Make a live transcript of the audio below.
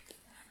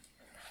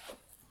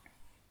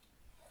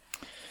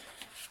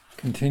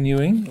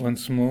Continuing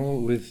once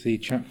more with the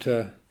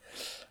chapter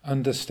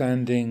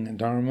Understanding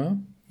Dharma,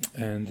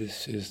 and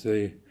this is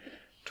the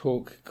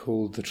talk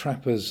called The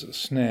Trapper's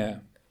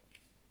Snare.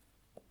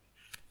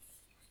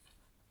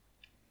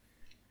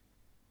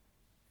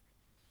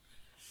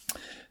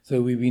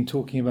 So we've been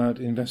talking about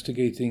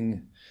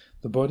investigating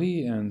the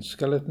body and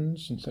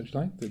skeletons and such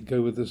like that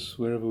go with us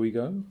wherever we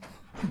go,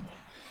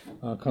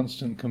 our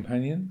constant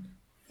companion.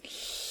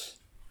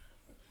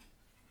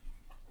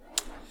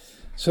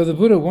 So the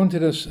Buddha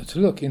wanted us to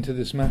look into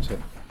this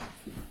matter.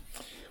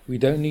 We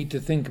don't need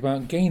to think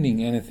about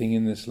gaining anything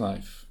in this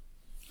life.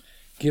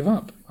 Give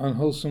up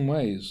unwholesome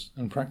ways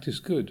and practice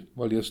good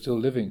while you're still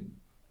living.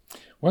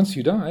 Once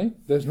you die,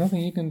 there's nothing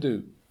you can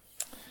do.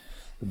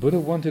 The Buddha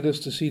wanted us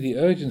to see the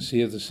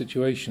urgency of the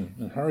situation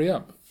and hurry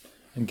up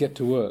and get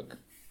to work.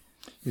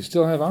 You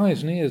still have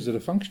eyes and ears that are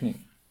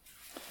functioning.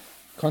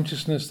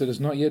 Consciousness that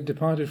has not yet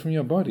departed from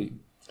your body,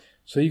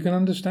 so you can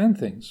understand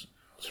things.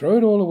 Throw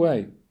it all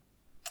away.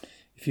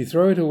 If you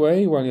throw it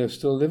away while you're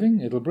still living,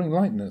 it'll bring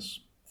lightness.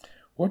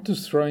 What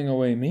does throwing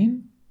away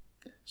mean?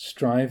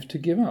 Strive to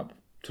give up,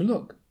 to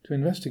look, to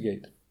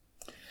investigate.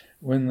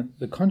 When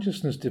the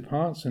consciousness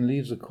departs and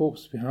leaves a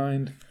corpse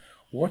behind,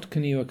 what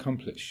can you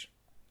accomplish?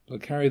 They'll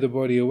carry the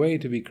body away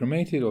to be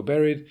cremated or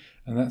buried,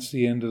 and that's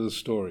the end of the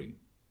story.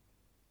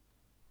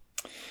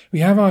 We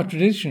have our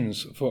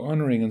traditions for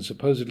honouring and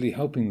supposedly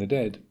helping the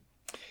dead,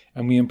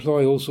 and we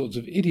employ all sorts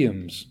of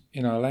idioms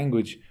in our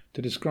language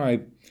to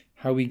describe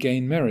how we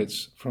gain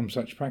merits from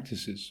such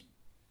practices.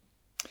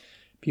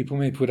 People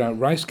may put out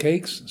rice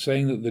cakes,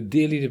 saying that the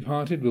dearly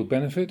departed will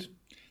benefit.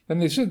 Then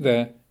they sit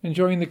there,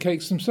 enjoying the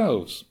cakes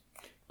themselves.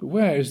 But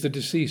where is the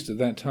deceased at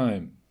that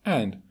time?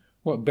 And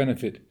what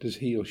benefit does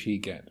he or she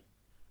get?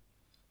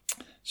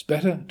 It's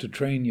better to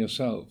train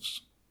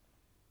yourselves.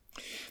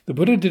 The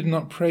Buddha did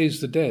not praise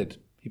the dead.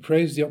 He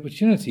praised the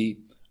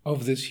opportunity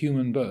of this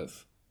human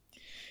birth.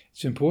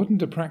 It's important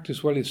to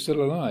practice while you're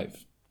still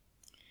alive.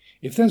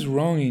 If there's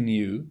wrong in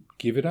you,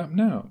 give it up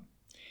now.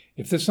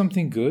 If there's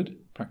something good,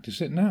 practice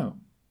it now.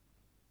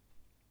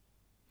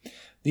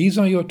 These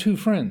are your two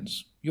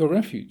friends, your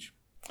refuge.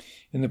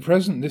 In the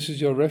present, this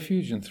is your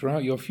refuge, and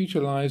throughout your future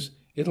lives,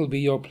 it'll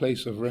be your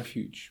place of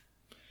refuge.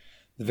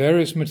 The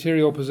various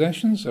material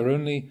possessions are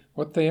only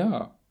what they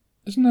are.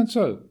 Isn't that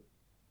so?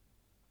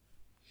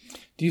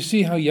 Do you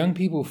see how young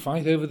people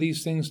fight over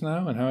these things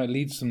now and how it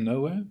leads them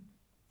nowhere?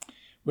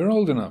 We're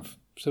old enough,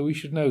 so we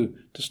should know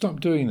to stop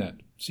doing that.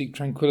 Seek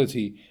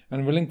tranquility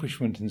and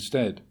relinquishment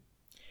instead.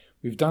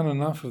 We've done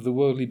enough of the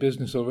worldly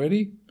business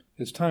already.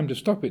 It's time to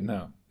stop it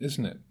now,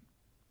 isn't it?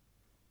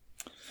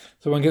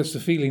 So one gets the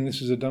feeling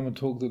this is a Dhamma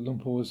talk that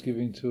Lumpur was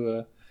giving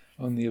to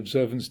on the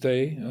observance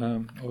day,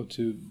 or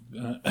to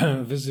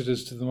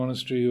visitors to the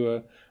monastery who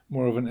are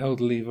more of an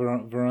elderly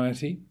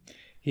variety.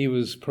 He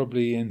was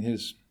probably in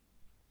his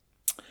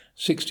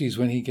 60s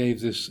when he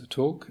gave this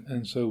talk,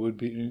 and so would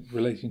be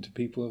relating to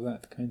people of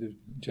that kind of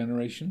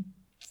generation.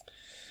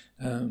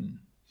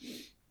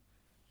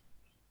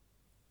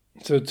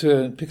 So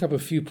to pick up a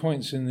few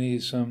points in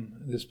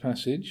this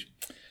passage,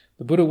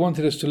 the Buddha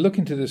wanted us to look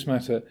into this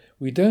matter.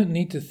 We don't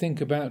need to think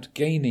about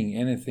gaining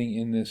anything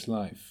in this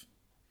life.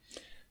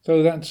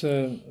 So that's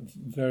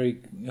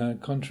very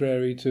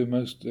contrary to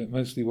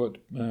mostly what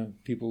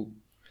people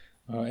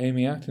are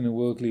aiming at in a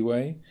worldly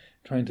way,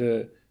 trying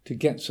to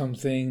get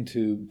something,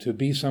 to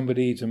be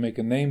somebody, to make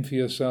a name for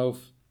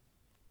yourself,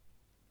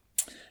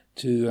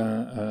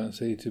 to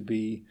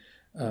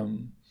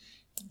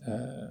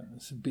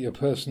be a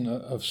person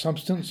of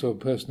substance or a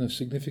person of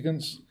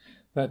significance.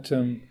 That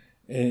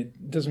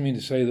it doesn't mean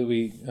to say that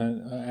we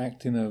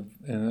act in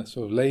a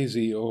sort of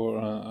lazy or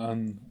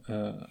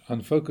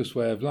unfocused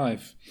way of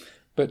life,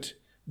 but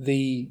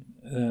the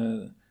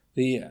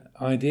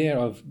idea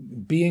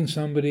of being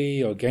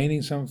somebody or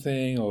gaining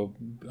something or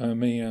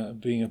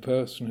being a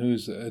person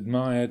who's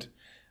admired,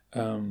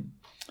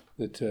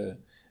 that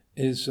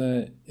is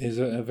a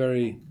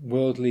very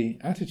worldly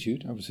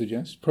attitude, I would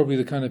suggest. Probably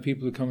the kind of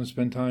people who come and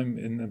spend time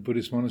in a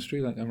Buddhist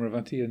monastery like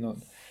Amaravati are not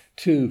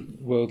too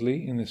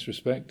worldly in this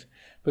respect,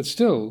 but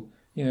still,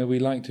 we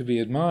like to be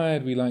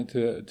admired, we like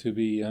to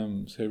be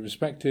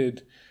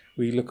respected.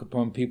 We look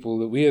upon people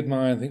that we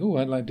admire and think, oh,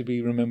 I'd like to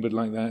be remembered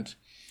like that,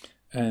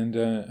 and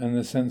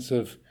the sense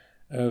of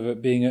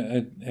it being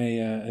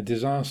a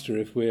disaster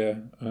if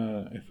we're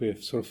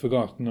sort of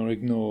forgotten or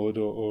ignored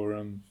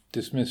or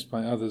dismissed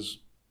by others.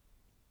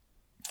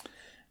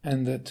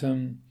 And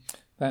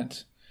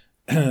but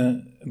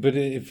from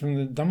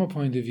the Dhamma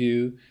point of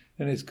view,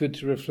 then it's good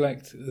to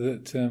reflect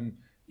that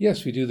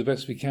yes, we do the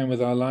best we can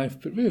with our life,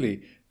 but really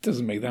it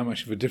doesn't make that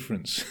much of a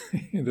difference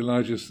in the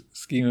larger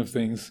scheme of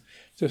things.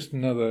 Just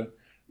another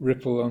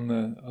ripple on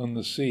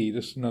the sea,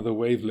 just another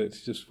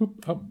wavelet, just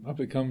whoop, up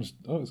it comes.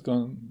 Oh, it's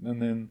gone, and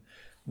then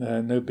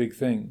no big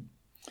thing.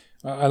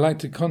 I like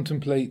to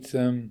contemplate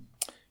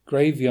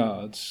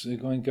graveyards,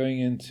 going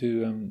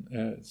into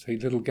say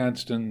Little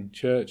Gadsden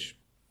Church.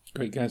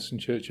 Great Gadsden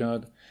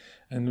churchyard,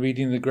 and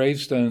reading the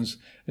gravestones,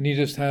 and you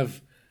just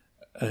have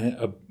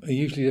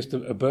usually just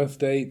a birth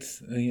date,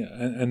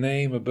 a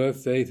name, a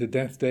birth date, a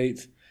death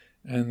date,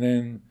 and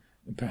then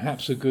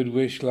perhaps a good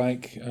wish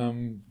like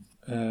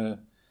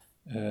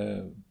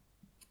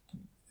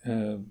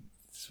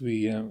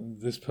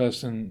this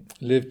person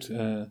lived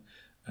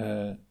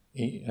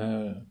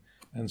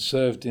and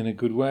served in a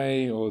good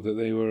way, or that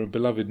they were a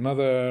beloved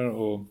mother,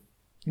 or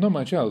not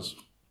much else.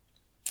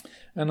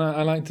 And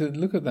I like to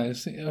look at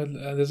that.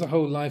 There's a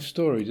whole life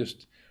story,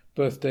 just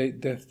birth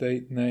date, death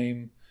date,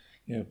 name,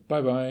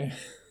 bye-bye.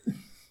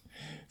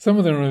 Some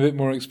of them are a bit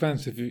more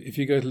expansive. If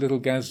you go to Little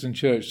Gadsden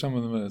Church, some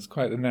of them it's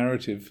quite a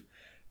narrative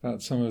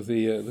about some of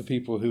the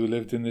people who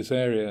lived in this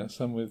area,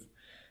 some with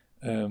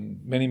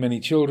many,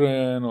 many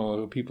children,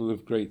 or people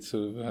of great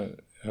sort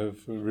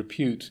of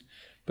repute.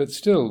 But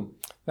still,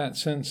 that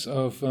sense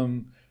of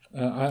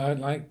I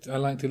like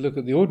to look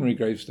at the ordinary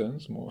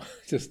gravestones more.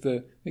 Just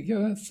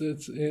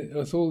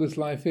that's all this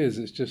life is.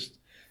 It's just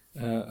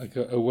like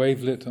a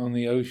wavelet on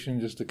the ocean,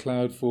 just a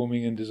cloud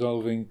forming and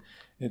dissolving.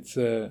 It's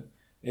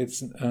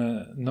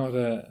not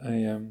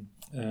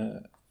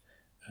a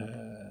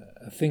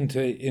thing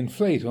to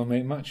inflate or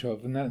make much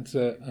of, and that's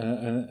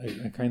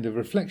a kind of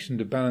reflection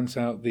to balance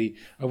out the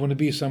I want to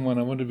be someone,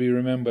 I want to be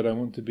remembered, I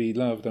want to be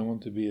loved, I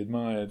want to be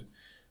admired.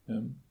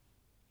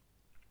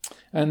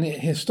 And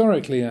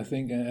historically, I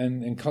think,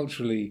 and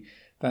culturally,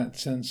 that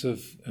sense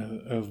of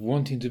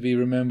wanting to be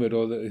remembered,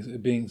 or that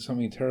it being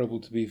something terrible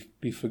to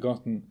be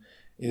forgotten,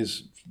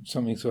 is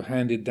something sort of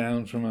handed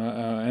down from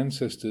our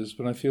ancestors.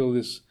 But I feel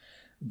this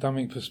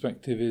Dhammic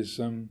perspective is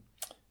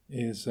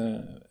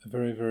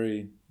very,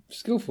 very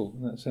skillful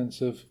in that sense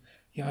of,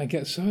 I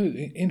get so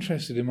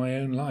interested in my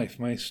own life,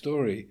 my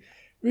story.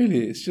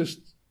 Really, it's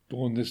just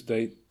born this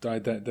date,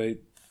 died that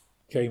date,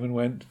 came and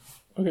went.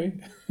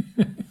 Okay.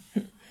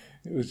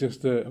 It was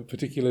just a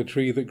particular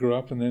tree that grew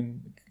up and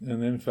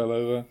then fell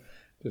over,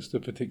 just a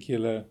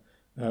particular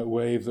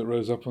wave that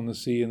rose up on the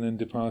sea and then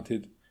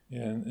departed.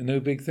 And no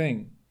big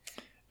thing.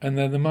 And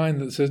then the mind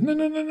that says,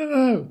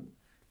 no.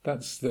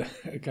 That's the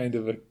kind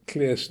of a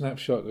clear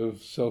snapshot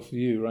of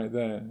self-view right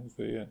there.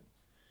 The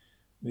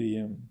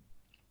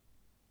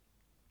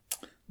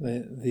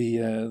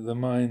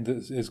mind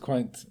that is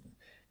quite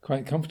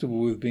comfortable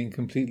with being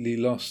completely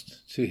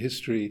lost to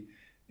history.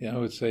 I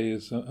would say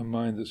is a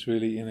mind that's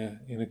really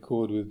in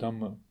accord with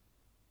Dhamma.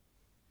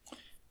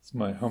 It's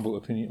my humble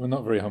opinion. Well,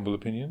 not very humble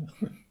opinion.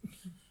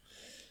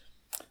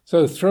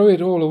 So throw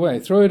it all away.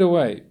 Throw it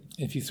away.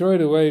 If you throw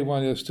it away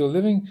while you're still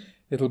living,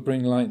 it'll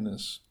bring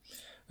lightness.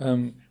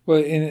 Well,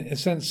 in a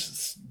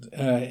sense,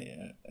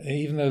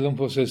 even though Luang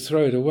Por says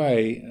throw it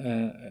away,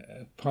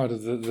 part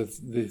of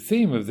the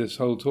theme of this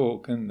whole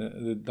talk and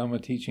the Dhamma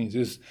teachings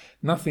is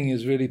nothing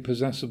is really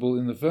possessible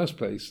in the first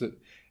place. That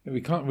we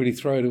can't really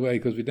throw it away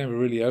because we never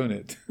really own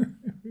it.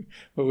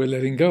 What we're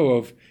letting go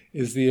of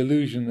is the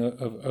illusion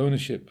of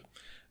ownership.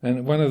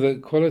 And one of the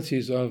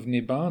qualities of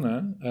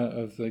Nibbana,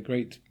 of the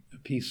great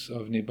peace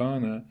of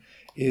Nibbana,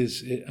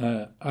 is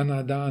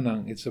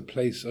anadanang. It's a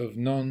place of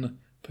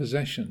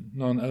non-possession,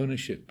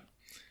 non-ownership.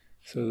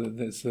 So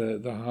that's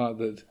the heart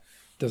that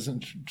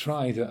doesn't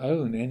try to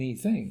own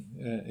anything.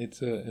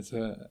 It's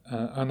a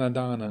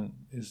anadanang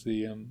is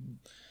the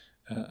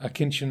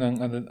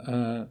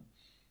akinchanang.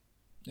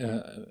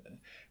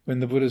 When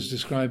the Buddha's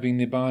describing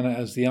Nibbana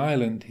as the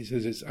island, he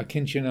says it's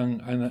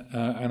akinchanang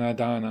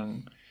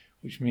anadanang,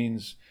 which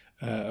means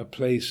a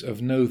place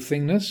of no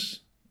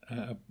thingness,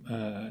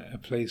 a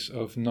place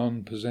of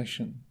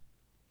non-possession.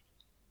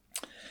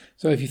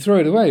 So if you throw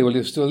it away while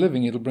you're still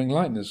living, it'll bring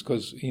lightness,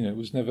 because it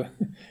was never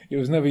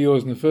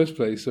yours in the first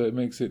place. So it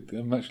makes it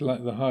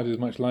the heart is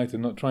much lighter,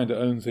 not trying to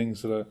own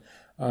things that are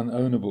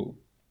unownable.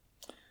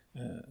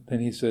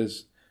 Then he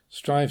says,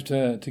 strive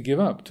to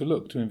give up, to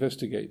look, to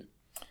investigate.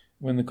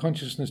 When the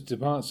consciousness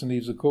departs and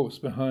leaves a corpse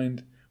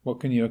behind, what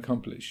can you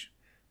accomplish?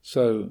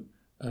 So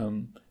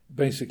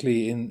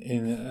basically,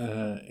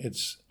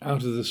 it's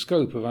out of the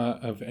scope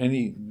of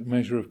any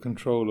measure of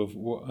control of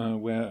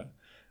where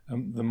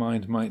the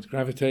mind might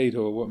gravitate,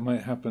 or what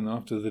might happen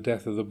after the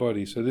death of the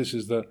body. So this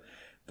is the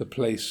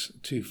place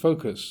to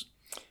focus.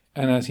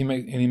 And he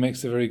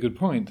makes a very good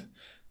point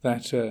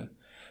that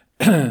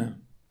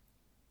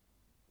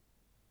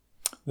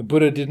the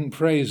Buddha didn't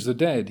praise the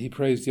dead; he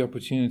praised the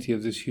opportunity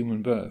of this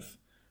human birth.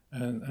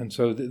 And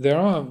so there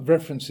are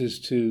references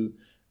to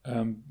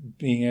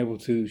being able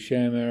to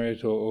share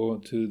merit, or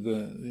to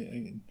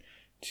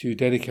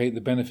dedicate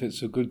the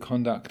benefits of good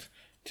conduct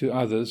to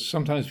others.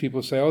 Sometimes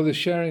people say, this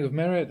sharing of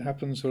merit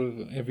happens sort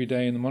of every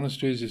day in the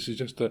monasteries. This is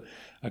just a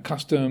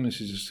custom,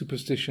 this is a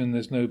superstition,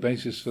 there's no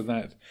basis for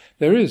that.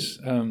 There is,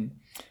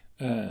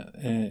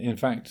 in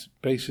fact,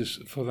 basis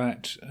for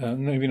that,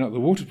 maybe not the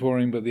water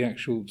pouring, but the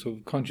actual sort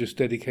of conscious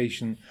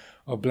dedication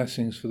of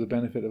blessings for the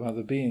benefit of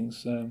other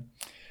beings.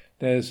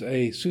 There's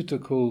a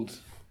sutta called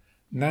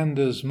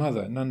Nanda's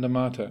Mother, Nanda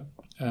Mata.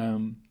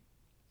 I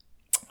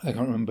can't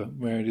remember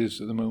where it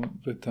is at the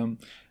moment, but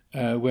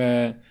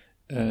where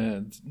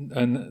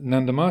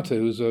Nanda Mata,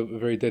 who's a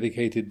very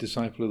dedicated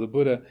disciple of the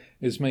Buddha,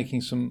 is making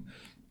some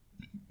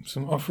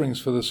some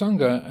offerings for the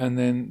Sangha, and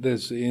then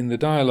there's in the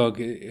dialogue,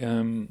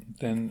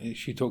 then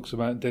she talks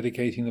about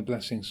dedicating the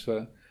blessings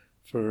for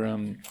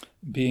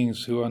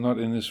beings who are not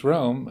in this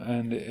realm,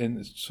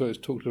 and so it's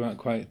talked about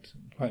quite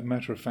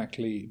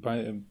matter-of-factly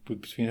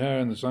between her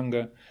and the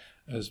Sangha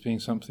as being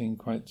something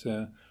quite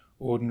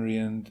ordinary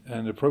and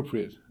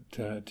appropriate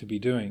to be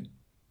doing.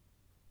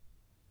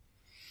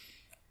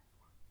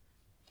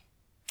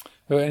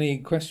 So any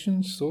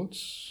questions,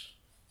 thoughts?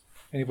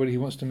 Anybody who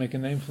wants to make a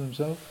name for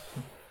themselves?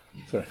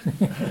 Sorry.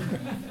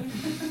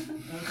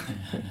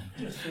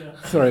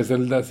 Sorry,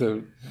 that's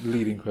a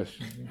leading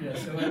question. Yeah,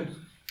 so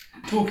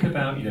talking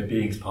about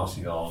beings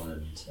passing on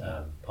and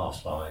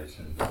past lives,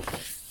 and I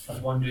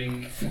was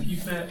wondering if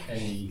you've met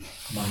any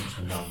monks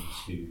and nuns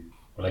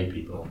or lay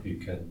people who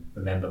can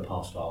remember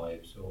past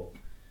lives or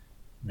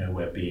know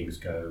where beings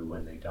go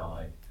when they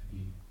die.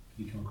 Have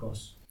you come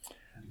across?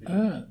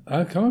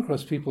 I've come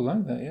across people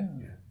like that, yeah.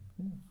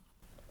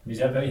 Is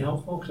that very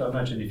helpful? Because I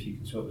imagine if you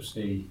can sort of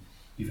see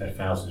you've had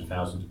thousands and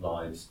thousands of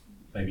lives,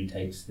 maybe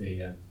takes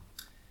the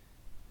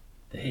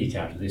heat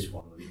out of this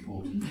one, or the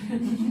important.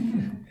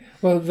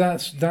 Well,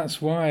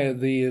 that's why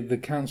the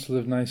Council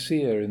of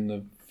Nicaea in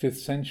the 5th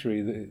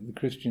century, the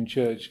Christian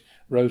Church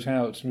wrote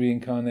out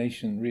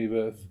reincarnation,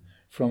 rebirth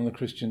from the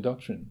Christian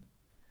doctrine,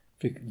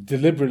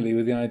 deliberately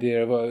with the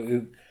idea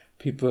of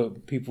people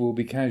will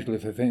be casual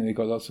if they think they've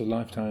got lots of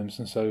lifetimes,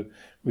 and so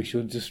we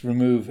should just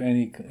remove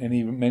any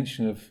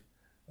mention of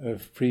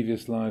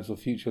previous lives or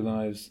future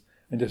lives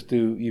and just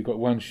you've got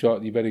one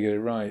shot, you better get it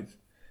right.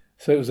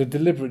 So it was a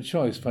deliberate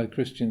choice by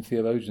Christian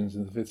theologians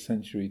in the 5th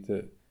century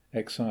to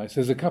excise.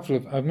 There's a couple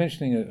of, I was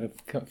mentioning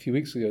a few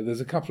weeks ago,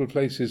 there's a couple of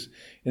places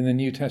in the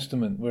New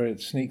Testament where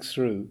it sneaks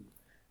through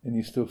and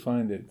you still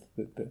find it.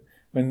 That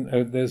when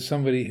there's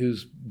somebody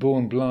who's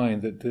born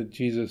blind, that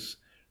Jesus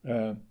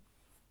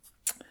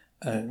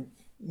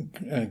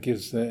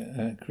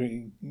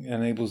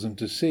enables them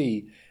to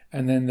see.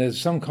 And then there's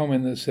some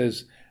comment that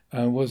says,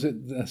 was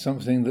it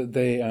something that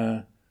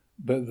they,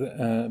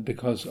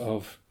 because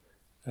of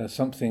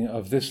something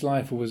of this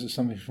life, or was it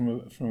something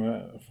from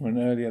an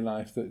earlier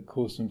life that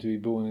caused them to be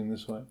born in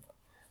this way?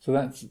 So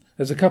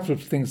there's a couple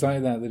of things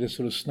like that just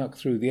sort of snuck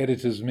through. The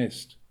editors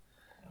missed,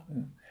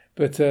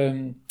 but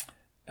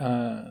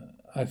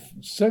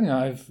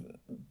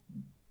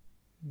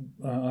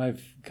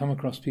I've come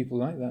across people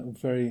like that,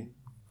 very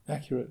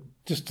accurate.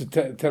 Just to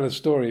tell a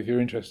story, if you're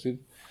interested.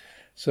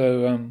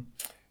 So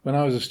when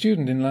I was a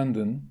student in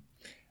London,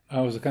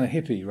 I was a kind of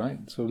hippie, right?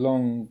 So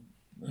long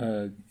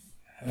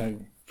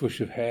bush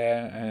of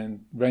hair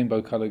and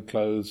rainbow-coloured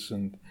clothes,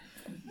 and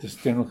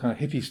just general kind of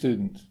hippie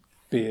student,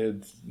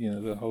 beard,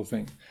 the whole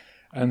thing.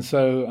 And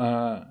so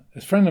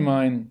a friend of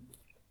mine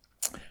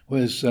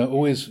was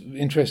always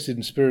interested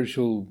in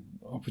spiritual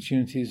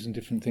opportunities and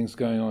different things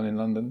going on in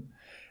London.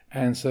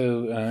 And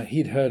so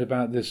he'd heard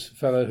about this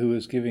fellow who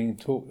was giving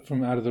talk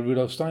from out of the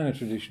Rudolf Steiner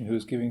tradition, who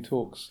was giving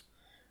talks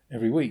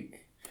every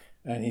week.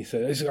 And he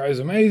said, "This guy is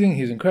amazing,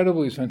 he's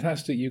incredible, he's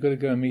fantastic, you've got to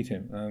go and meet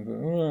him." And I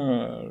thought,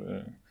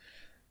 oh.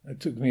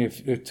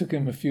 It took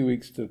him a few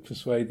weeks to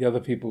persuade the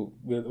other people.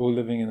 We were all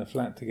living in a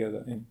flat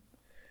together in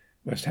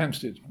West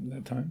Hampstead at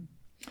that time.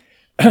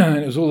 And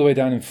it was all the way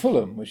down in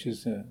Fulham, which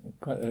is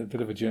quite a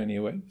bit of a journey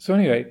away. So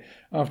anyway,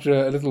 after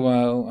a little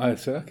while, I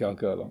said, okay, I'll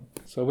go along.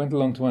 So I went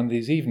along to one of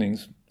these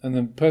evenings, and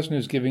the person who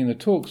was giving the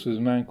talks was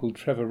a man called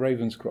Trevor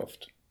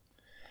Ravenscroft,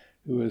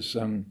 who was...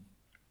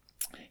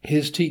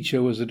 his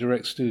teacher was a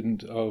direct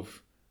student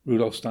of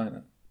Rudolf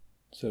Steiner.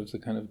 So it's the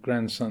kind of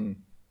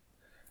grandson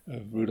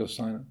of Rudolf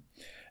Steiner.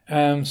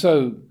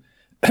 So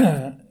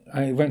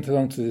I went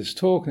along to this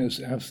talk, and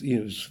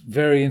it was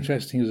very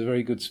interesting. He was a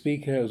very good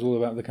speaker. It was all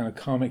about the kind of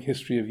karmic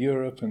history of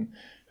Europe and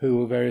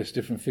who various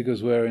different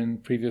figures were in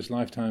previous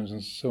lifetimes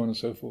and so on and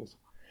so forth.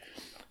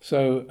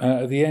 So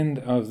at the end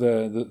of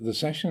the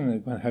session, we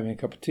were having a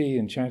cup of tea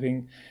and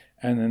chatting,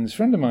 and then this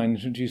friend of mine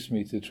introduced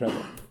me to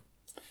Trevor.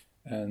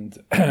 And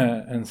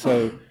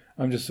so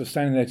I'm just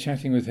standing there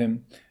chatting with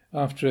him.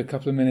 After a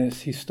couple of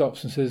minutes, he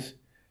stops and says,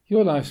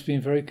 "Your life's been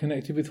very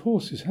connected with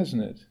horses,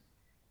 hasn't it?"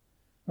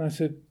 And I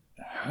said,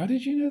 "How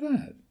did you know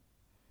that?"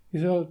 He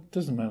said, "Oh, it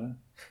doesn't matter."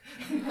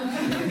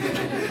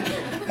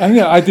 And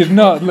I did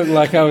not look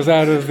like I was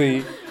out of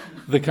the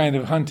kind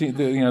of hunting,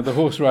 the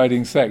horse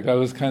riding sect. I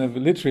was kind of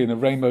literally in a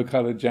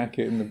rainbow-coloured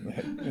jacket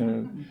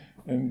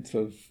and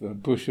sort of a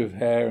bush of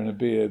hair and a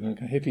beard, and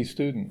a hippie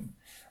student.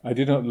 I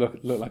did not look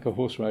like a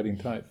horse riding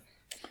type.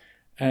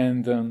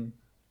 And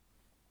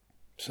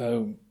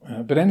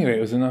but anyway,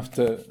 it was enough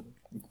to...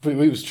 But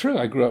it was true,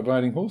 I grew up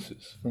riding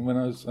horses from when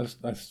I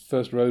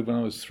first rode when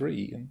I was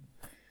 3,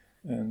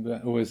 and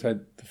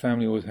the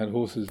family always had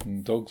horses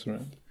and dogs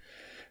around.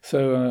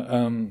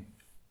 So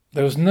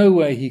there was no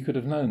way he could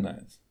have known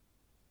that.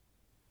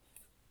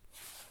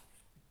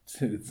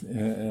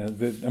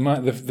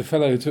 The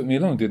fellow who took me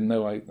along didn't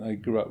know I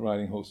grew up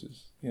riding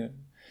horses.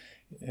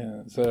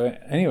 So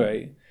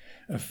anyway,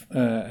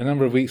 a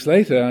number of weeks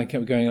later, I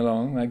kept going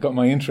along. I got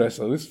my interest.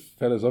 Oh, this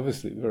fellow's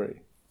obviously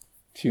very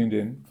tuned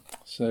in.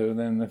 So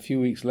then a few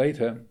weeks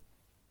later,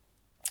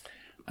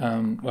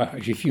 well,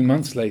 actually a few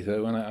months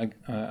later, when I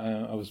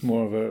was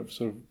more of a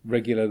sort of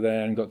regular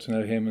there and got to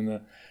know him and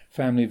the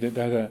family a bit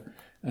better,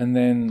 and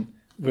then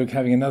we were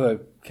having another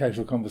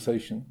casual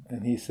conversation,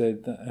 and he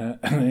said that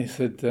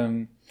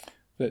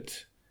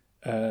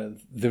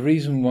the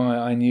reason why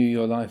I knew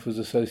your life was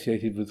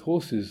associated with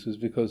horses was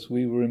because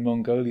we were in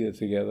Mongolia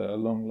together a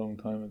long, long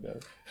time ago,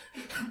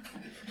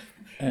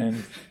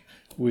 and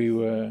we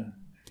were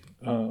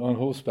on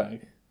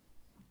horseback.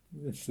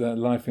 It's that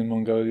life in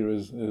Mongolia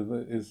is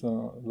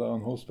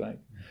on horseback.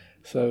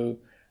 So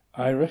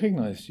I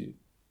recognized you.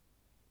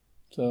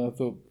 So I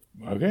thought,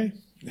 okay,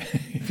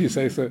 if you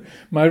say so.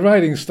 My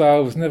riding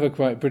style was never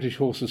quite British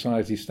Horse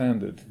Society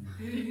standard.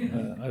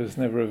 I was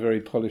never a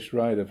very polished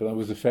rider, but I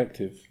was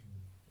effective.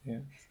 Yeah.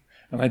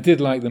 And I did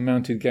like the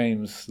mounted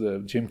games,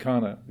 the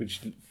Gymkhana,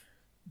 which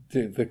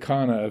the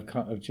Khana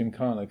of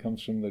Gymkhana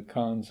comes from the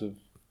Khans of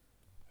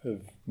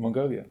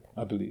Mongolia,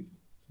 I believe.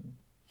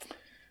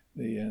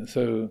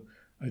 So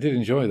I did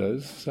enjoy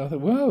those. So I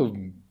thought, well,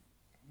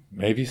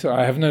 maybe so.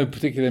 I have no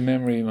particular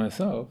memory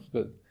myself,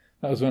 but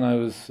that was when I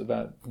was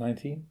about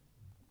 18,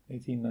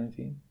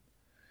 19.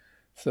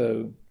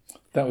 So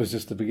that was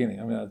just the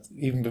beginning. I mean, that's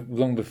even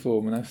long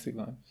before monastic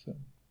life.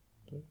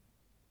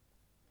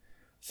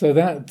 So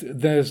that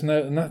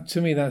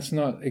to me, that's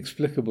not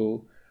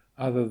explicable,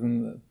 other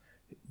than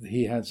that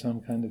he had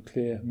some kind of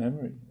clear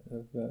memory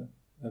of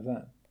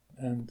that,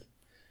 and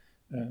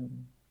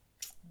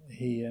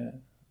he.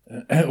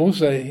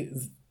 Also,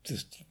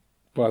 just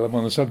while I'm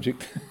on the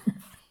subject,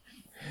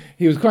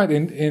 he was quite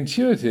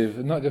intuitive,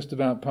 not just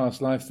about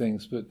past life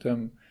things, but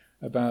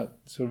about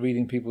sort of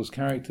reading people's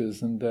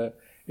characters. And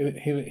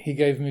he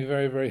gave me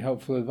very, very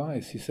helpful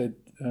advice. He said,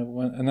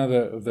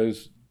 another of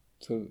those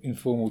sort of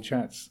informal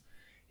chats,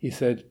 he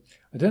said,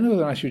 I don't know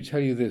whether I should tell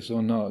you this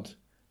or not,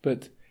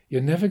 but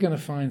you're never going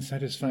to find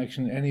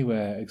satisfaction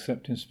anywhere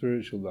except in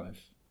spiritual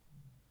life.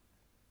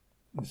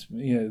 It's,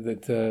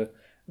 that...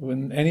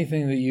 when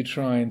anything that you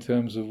try in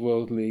terms of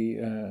worldly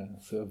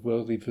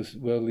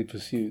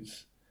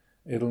pursuits,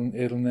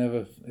 it'll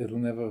never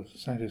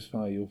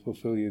satisfy you or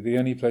fulfill you. The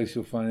only place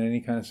you'll find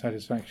any kind of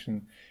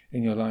satisfaction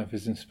in your life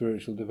is in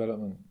spiritual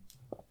development.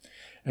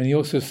 And he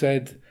also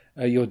said,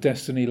 your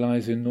destiny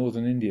lies in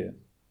northern India.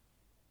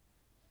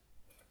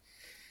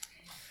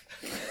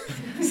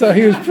 So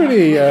he was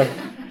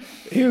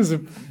a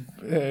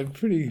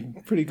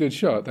pretty good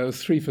shot. That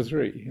was 3 for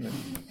 3.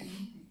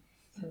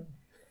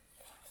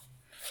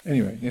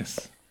 Anyway,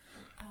 yes.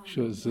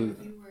 You were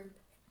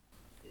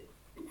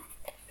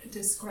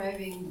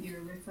describing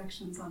your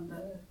reflections on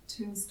the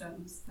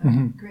tombstones,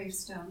 the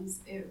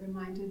gravestones. It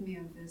reminded me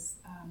of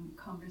this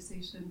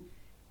conversation.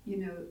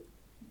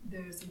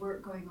 There's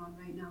work going on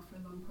right now for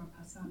Lumpur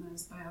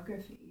Pasana's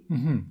biography.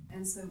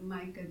 And so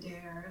Mike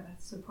Adair, a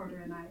supporter,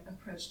 and I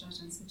approached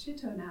Ajahn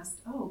Sucitto and asked,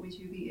 would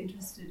you be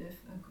interested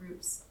if a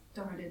group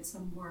started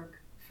some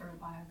work for a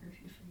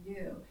biography for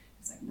you?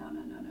 He's like, no,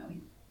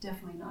 he's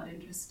definitely not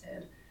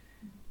interested.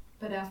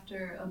 But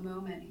after a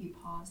moment, he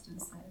paused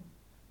and said,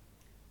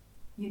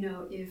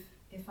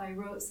 if I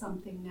wrote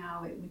something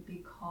now, it would be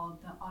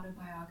called The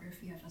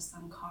Autobiography of a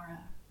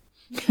Sankara.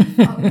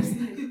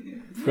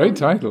 Great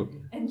title.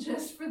 And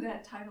just for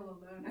that title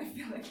alone, I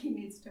feel like he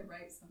needs to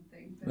write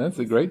something. That's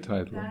a great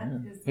title. Yeah.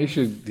 He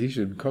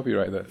should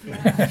copyright that.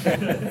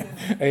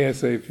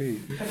 ASAP.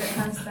 But it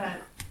has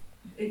that.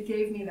 It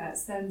gave me that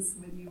sense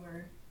when you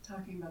were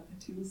talking about the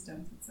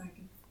tombstones. It's like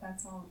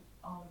that's all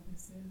of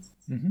this is.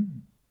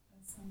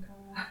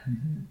 Sankara.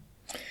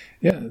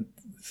 Yeah.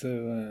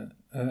 So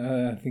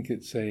I think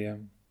it's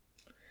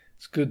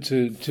good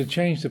to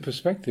change the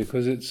perspective,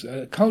 because it's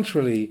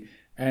culturally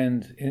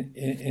and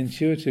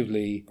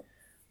intuitively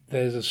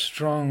there's a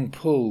strong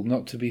pull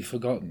not to be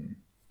forgotten,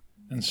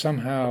 and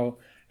somehow,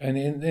 and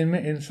in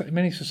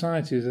many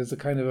societies there's a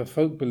kind of a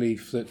folk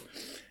belief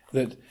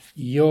that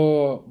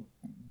your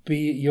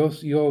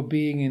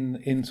being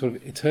in sort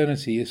of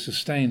eternity is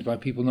sustained by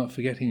people not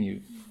forgetting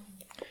you,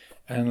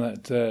 and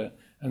that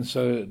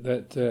so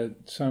that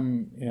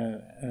some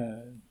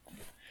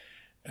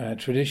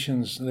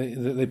traditions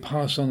they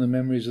pass on the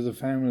memories of the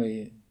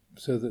family,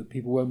 so that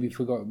people won't be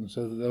forgotten,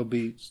 so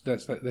that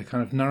that's like their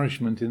kind of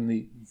nourishment in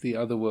the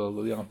other world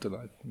or the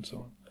afterlife and so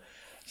on.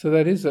 So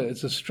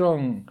it's a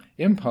strong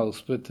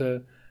impulse, but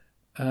for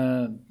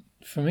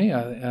me,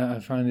 I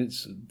find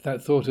it's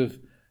that thought of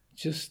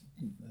just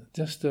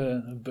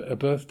a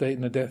birth date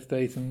and a death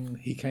date, and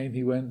he came,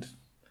 he went.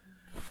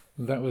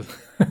 That was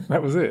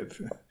it,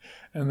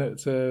 and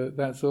that's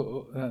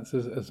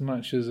as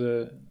much as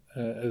a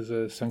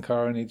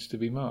sankhara needs to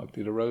be marked.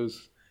 It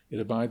arose, it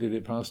abided,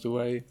 it passed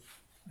away.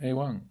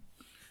 A1,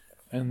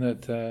 and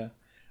that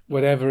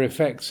whatever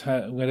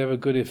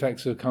good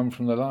effects have come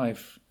from the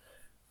life,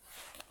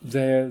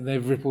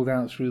 they've rippled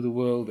out through the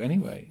world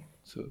anyway.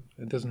 So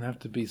it doesn't have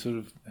to be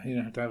you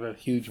don't have to have a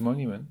huge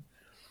monument.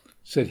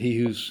 Said he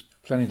who's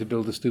planning to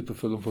build a stupa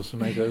for Lumpur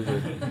Sumedho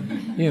over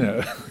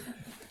it.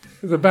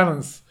 There's a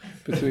balance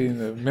between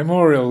the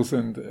memorials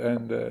and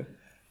the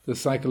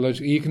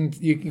psychological. You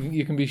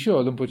can be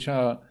sure Lumpur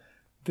Cha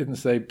Didn't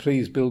say,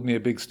 please build me a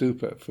big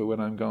stupa for when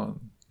I'm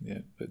gone. Yeah,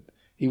 but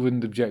he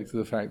wouldn't object to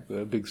the fact that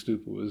a big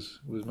stupa was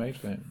made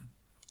for him.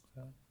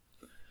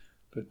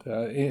 But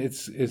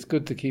it's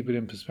good to keep it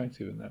in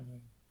perspective in that way.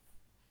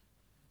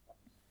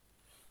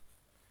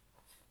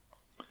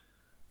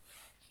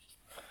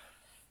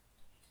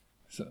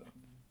 So,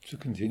 to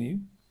continue.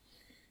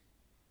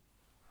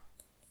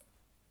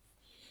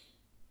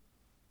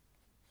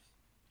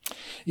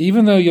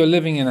 Even though you're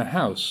living in a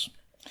house,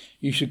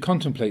 you should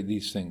contemplate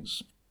these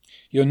things.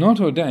 You're not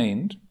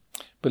ordained,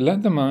 but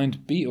let the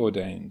mind be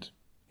ordained,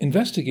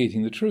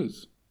 investigating the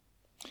truth.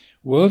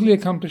 Worldly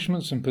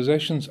accomplishments and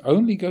possessions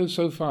only go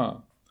so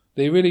far.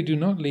 They really do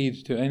not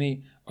lead to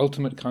any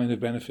ultimate kind of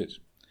benefit.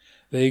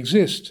 They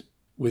exist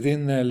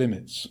within their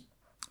limits.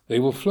 They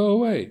will flow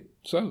away,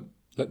 so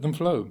let them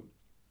flow.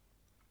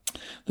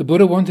 The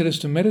Buddha wanted us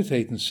to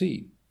meditate and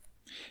see.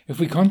 If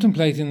we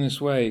contemplate in this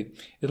way,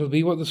 it'll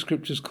be what the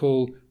scriptures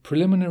call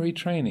preliminary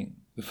training,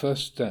 the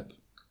first step.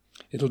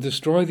 It'll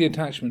destroy the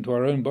attachment to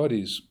our own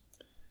bodies.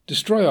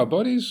 Destroy our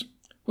bodies?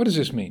 What does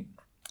this mean?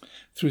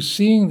 Through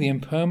seeing the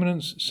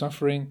impermanence,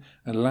 suffering,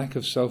 and lack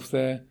of self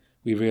there,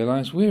 we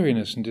realize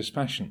weariness and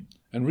dispassion,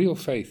 and real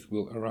faith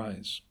will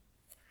arise.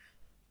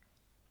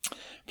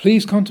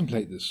 Please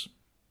contemplate this.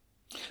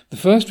 The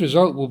first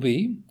result will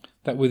be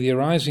that with the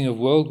arising of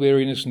world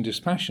weariness and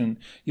dispassion,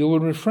 you will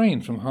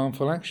refrain from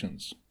harmful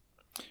actions.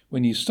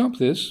 When you stop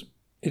this,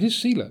 it is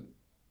sila.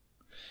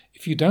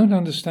 If you don't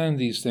understand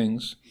these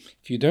things,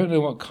 if you don't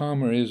know what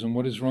karma is and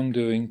what is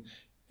wrongdoing,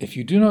 if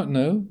you do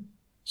know,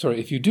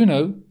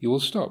 you will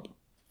stop.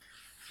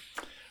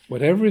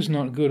 Whatever is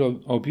not good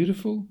or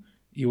beautiful,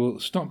 you will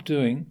stop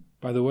doing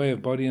by the way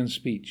of body and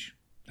speech.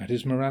 That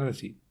is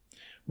morality.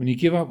 When you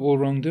give up all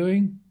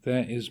wrongdoing,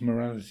 there is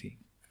morality.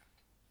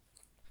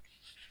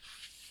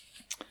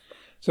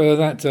 So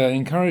that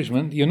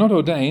encouragement, you're not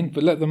ordained,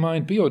 but let the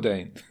mind be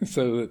ordained.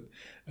 So that,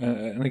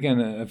 and again,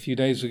 a few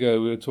days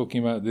ago we were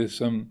talking about this,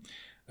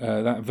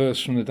 that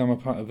verse from the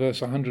Dhammapada, verse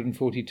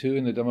 142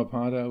 in the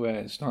Dhammapada,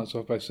 where it starts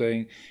off by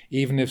saying,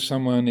 even if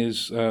someone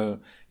is sort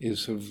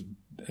of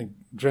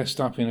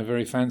dressed up in a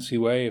very fancy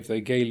way, if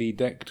they're gaily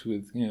decked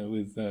with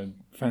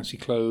fancy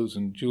clothes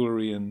and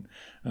jewelry and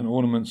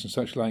ornaments and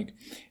such like,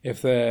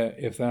 if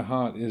their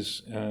heart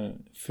is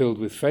filled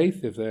with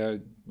faith, if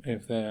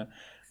they're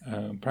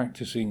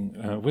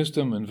practicing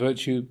wisdom and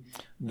virtue,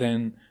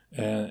 then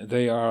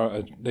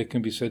they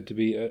can be said to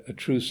be a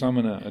true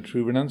samana, a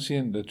true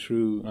renunciant, a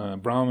true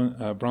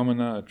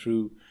brahmana, a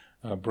true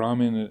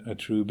brahmin, a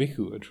true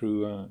bhikkhu, a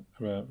true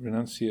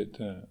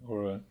renunciate,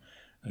 or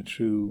a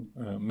true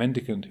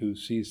mendicant who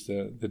sees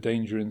the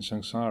danger in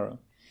samsara.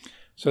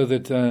 So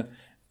that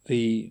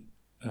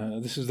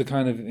this is the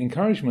kind of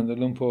encouragement that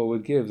Luang Por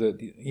would give,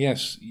 that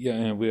yes, we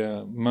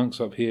are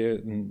monks up here,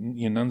 and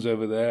nuns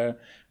over there,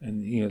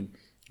 and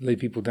lay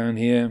people down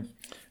here,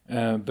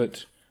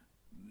 but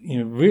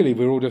really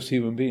we're all just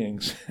human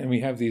beings, and we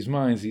have these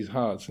minds, these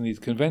hearts, and these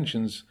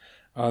conventions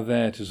are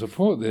there to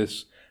support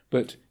this.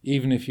 But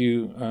even if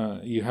you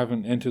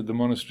haven't entered the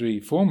monastery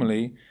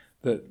formally,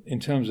 that in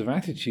terms of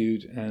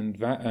attitude and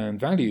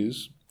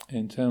values,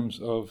 in terms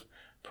of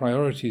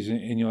priorities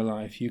in your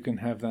life, you can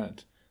have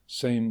that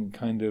same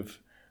kind of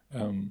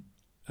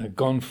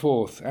gone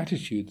forth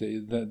attitude,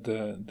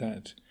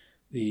 that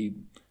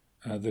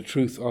the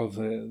truth of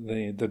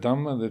the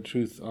Dhamma, the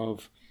truth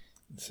of,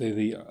 say,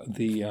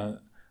 the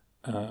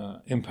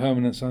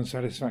impermanence,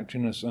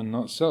 unsatisfactoriness, and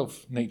not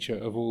self nature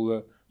of all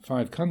the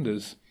five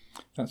khandhas.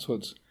 That's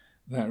what's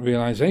that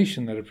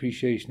realization, that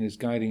appreciation is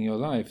guiding your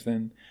life.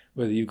 Then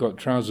whether you've got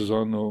trousers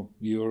on or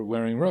you're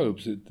wearing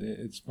robes,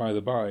 it's by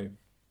the by.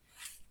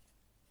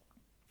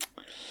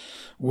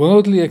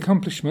 Worldly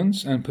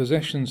accomplishments and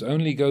possessions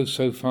only go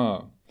so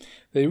far.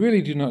 They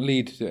really do not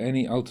lead to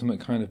any ultimate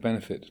kind of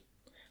benefit.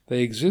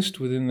 They exist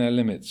within their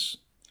limits.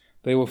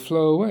 They will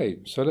flow away,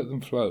 so let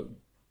them flow.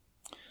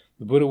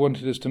 The Buddha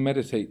wanted us to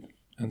meditate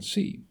and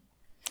see.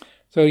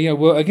 So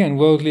again,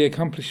 worldly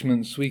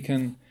accomplishments, we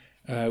can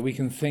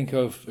think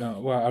of,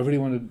 I really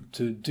want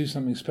to do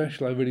something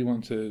special, I really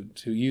want to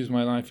use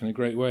my life in a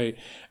great way.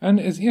 And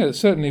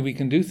certainly we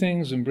can do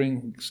things and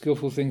bring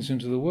skillful things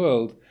into the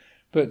world,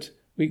 but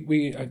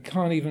we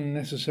can't even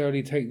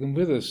necessarily take them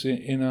with us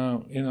in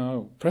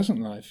our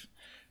present life.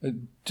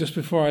 Just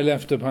before I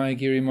left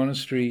Abhayagiri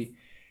Monastery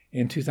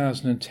in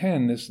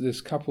 2010,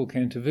 this couple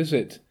came to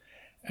visit,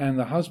 and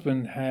the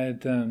husband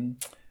had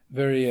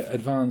very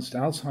advanced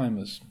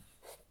Alzheimer's,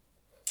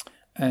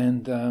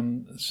 and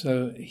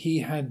so he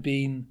had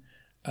been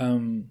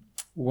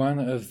one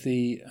of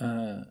the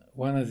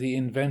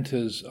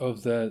inventors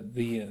of the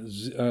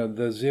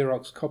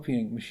Xerox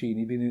copying machine.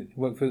 He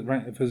worked for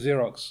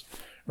Xerox,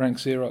 Rank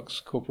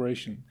Xerox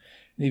Corporation.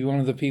 And he'd be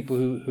one of the people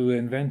who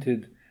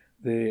invented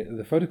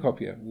the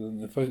photocopier,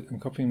 the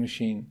copying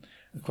machine.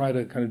 Quite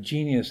a kind of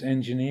genius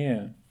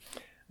engineer,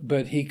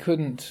 but he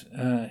couldn't.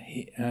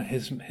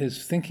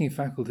 His thinking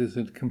faculties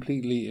had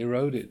completely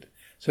eroded.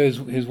 So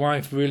his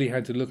wife really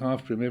had to look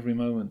after him every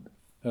moment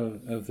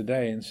of the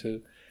day, and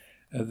so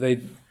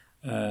they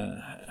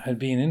had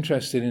been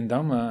interested in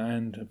Dharma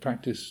and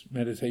practiced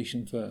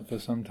meditation for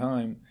some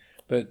time,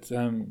 but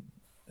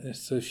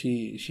so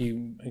she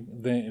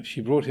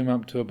brought him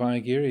up to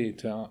Abhayagiri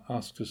to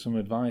ask for some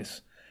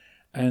advice,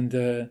 and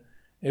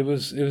it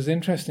was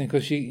interesting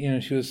because she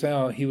would say,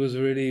 oh, he was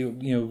a really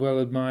well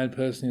admired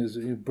person, he was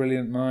a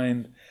brilliant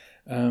mind,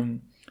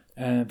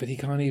 but he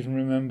can't even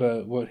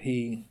remember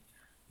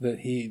that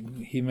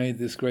he made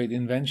this great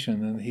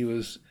invention, and that he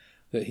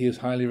was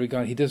highly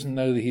regarded. He doesn't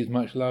know that he's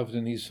much loved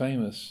and he's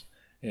famous.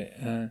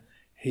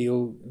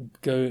 He'll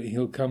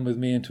come with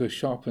me into a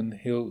shop, and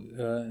he'll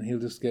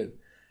just get.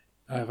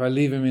 If I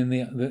leave him in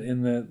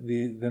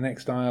the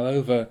next aisle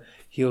over,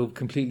 he'll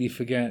completely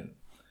forget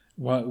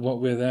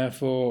what we're there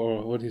for,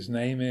 or what his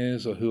name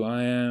is, or who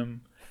I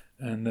am,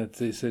 and that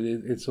they said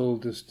it's all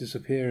just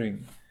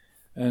disappearing.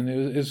 And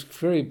it was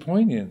very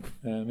poignant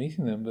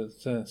meeting them.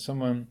 But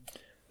someone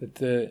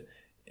that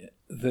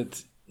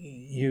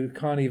you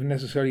can't even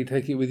necessarily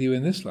take it with you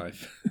in this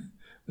life.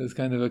 There's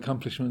kind of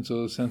accomplishments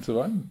or a sense of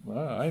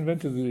I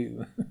invented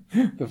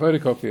the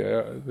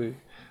photocopier.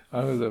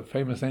 I was a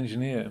famous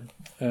engineer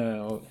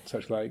or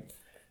such like,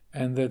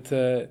 and that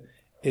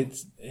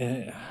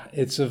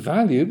it's of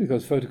value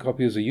because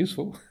photocopiers are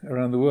useful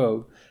around the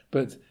world.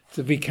 But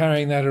to be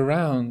carrying that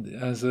around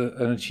as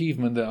an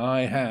achievement that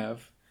I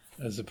have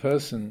as a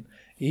person,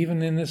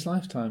 even in this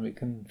lifetime, it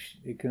can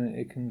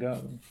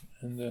go.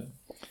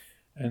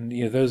 And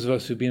those of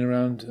us who've been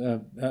around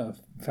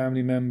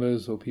family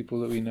members or people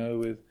that we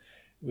know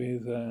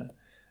with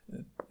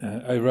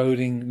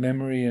eroding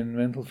memory and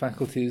mental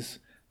faculties,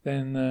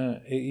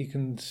 then you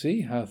can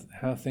see how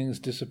things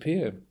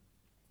disappear.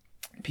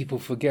 People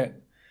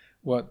forget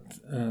what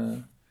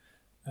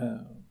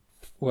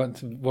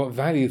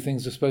value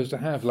things are supposed to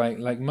have,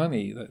 like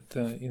money. That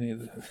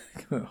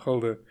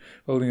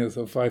holding a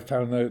sort of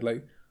 £5 note,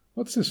 like,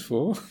 what's this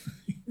for?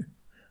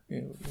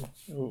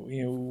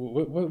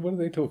 What are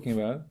they talking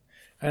about?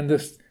 And the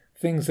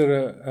things that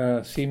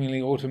are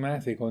seemingly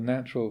automatic or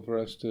natural for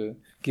us to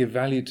give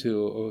value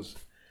to, or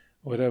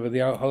whatever.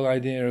 The whole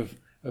idea of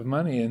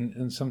money,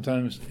 and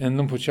sometimes, and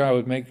Luang Por Chah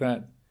would make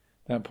that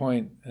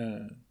point.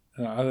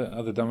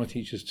 Other Dhamma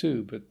teachers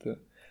too, but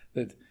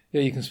that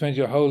you can spend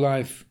your whole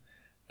life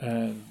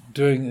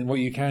doing what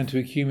you can to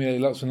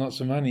accumulate lots and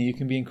lots of money. You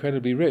can be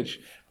incredibly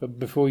rich, but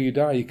before you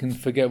die, you can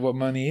forget what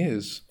money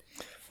is.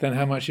 Then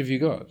how much have you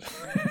got?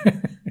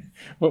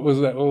 What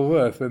was that all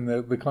worth? And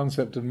the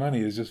concept of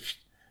money has just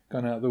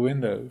gone out the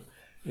window.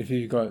 Even if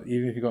you've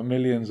got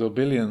millions or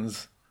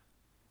billions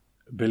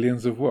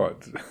of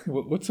what?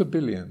 What's a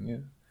billion?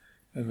 Yeah?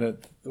 And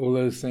that all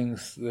those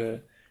things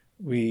that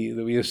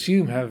we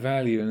assume have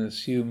value and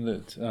assume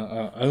that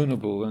are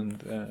ownable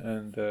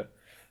and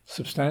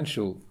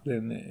substantial,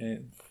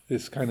 then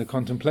this kind of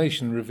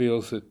contemplation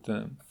reveals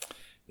that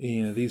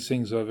these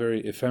things are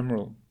very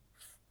ephemeral.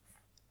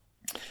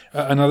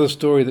 Another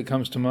story that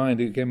comes to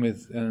mind, again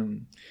with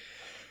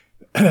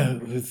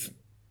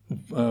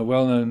a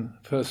well-known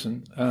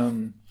person.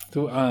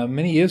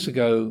 Many years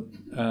ago,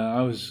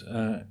 I was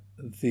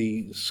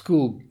the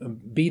school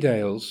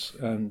Bedales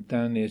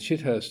down near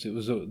Chithurst. It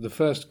was the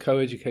first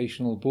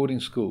co-educational boarding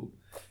school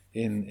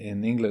in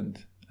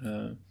England,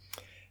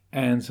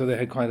 and so they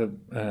had quite a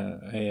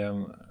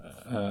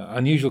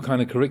unusual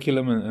kind of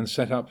curriculum and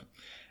setup.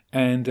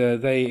 And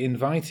they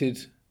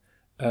invited.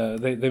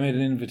 They made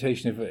an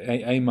invitation if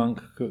a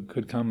monk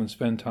could come and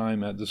spend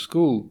time at the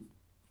school.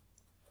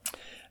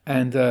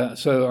 And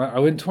so I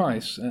went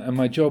twice, and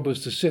my job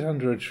was to sit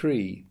under a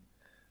tree.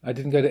 I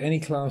didn't go to any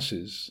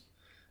classes.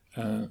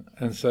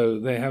 And so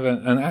they have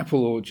an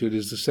apple orchard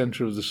is the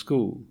centre of the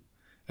school.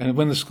 And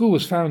when the school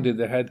was founded,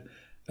 they had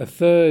a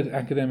third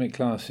academic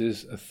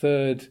classes, a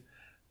third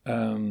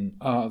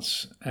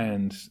arts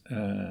and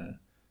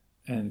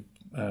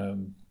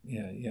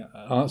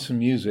arts and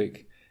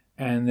music,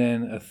 and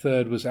then a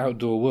third was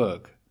outdoor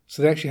work.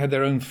 So they actually had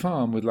their own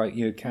farm with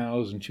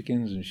cows and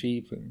chickens and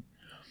sheep, and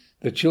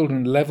the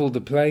children levelled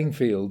the playing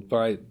field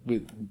by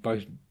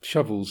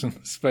shovels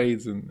and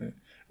spades and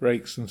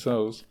rakes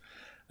themselves.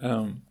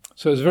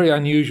 So it was a very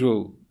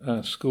unusual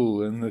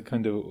school in the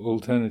kind of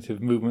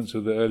alternative movements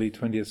of the early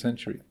 20th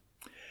century.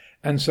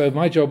 And so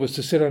my job was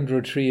to sit under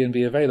a tree and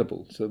be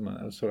available. So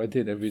that's what I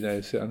did every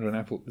day, sit under an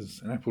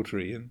apple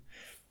tree, and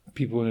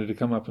people wanted to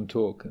come up and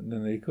talk, and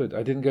then they could.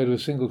 I didn't go to a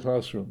single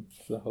classroom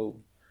for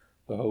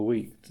the whole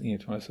week,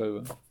 twice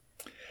over.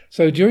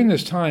 So during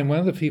this time, one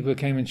of the people who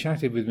came and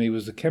chatted with me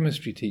was the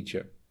chemistry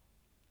teacher.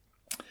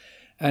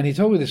 And he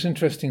told me this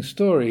interesting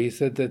story. He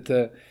said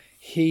that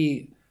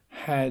he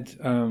had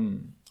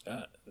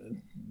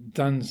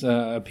done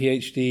a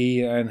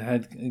PhD and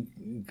had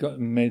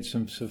made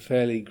some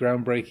fairly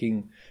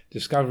groundbreaking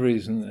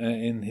discoveries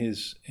in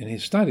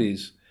his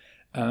studies.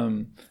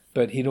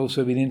 But he'd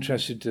also been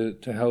interested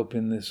to help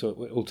in this sort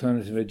of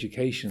alternative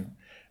education.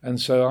 And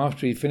so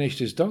after he finished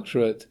his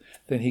doctorate,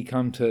 then he'd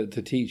come to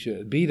teach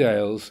at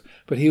Bedales,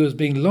 but he was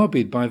being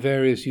lobbied by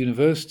various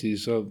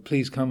universities, so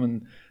please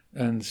come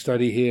and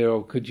study here,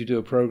 or could you do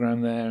a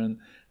program there? And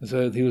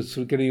so he was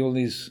sort of getting all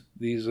these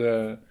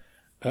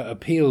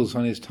appeals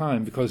on his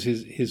time, because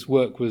his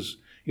work was,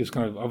 he was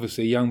kind of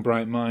obviously a young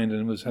bright mind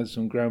and had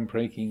some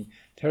groundbreaking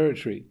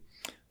territory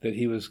that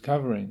he was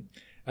covering.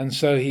 And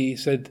so he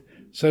said,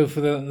 so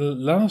for the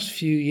last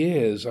few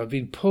years I've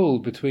been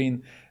pulled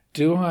between,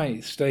 do I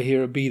stay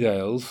here at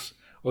Bedales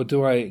or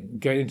do I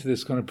get into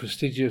this kind of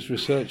prestigious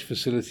research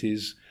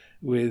facilities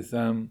with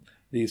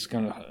these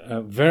kind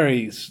of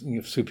very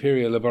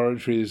superior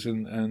laboratories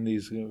and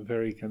these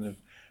very kind of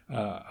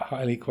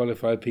highly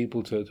qualified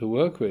people to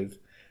work with.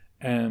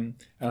 And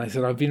I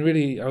said, I've been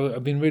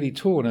really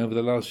torn over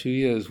the last few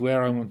years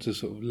where I want to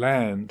sort of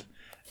land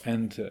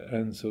and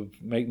sort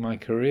of make my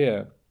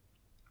career.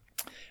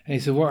 And he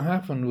said, what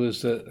happened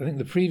was that I think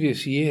the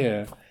previous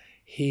year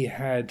he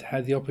had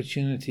the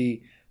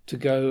opportunity to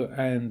go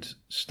and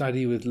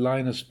study with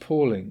Linus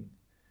Pauling,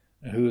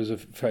 who was a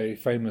very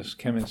famous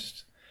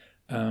chemist,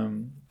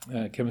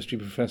 chemistry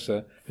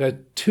professor, who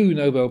had 2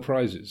 Nobel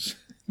Prizes,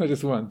 not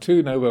just one,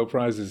 2 Nobel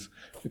Prizes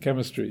for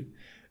chemistry.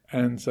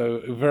 And so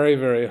a very,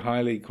 very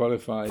highly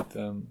qualified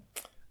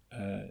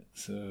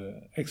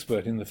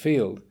expert in the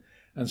field.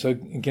 And so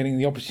getting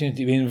the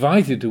opportunity to be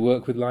invited to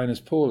work with Linus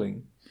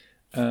Pauling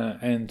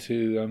and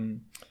to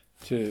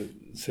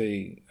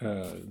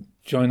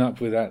join up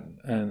with that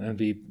and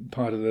be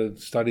part of the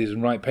studies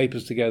and write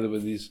papers together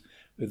with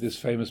this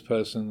famous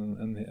person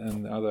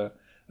and other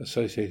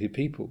associated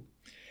people.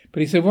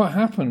 But he said what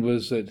happened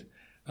was that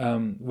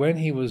when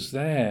he was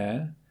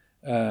there,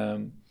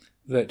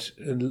 that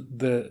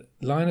the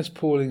Linus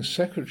Pauling's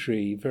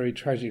secretary very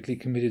tragically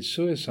committed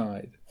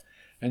suicide,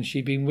 and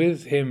she'd been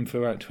with him for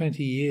about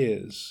 20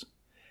 years,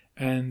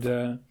 and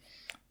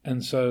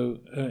so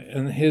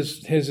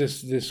here's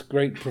this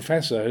great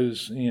professor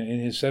who's in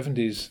his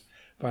 70s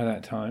by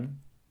that time,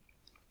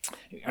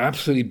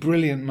 absolutely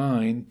brilliant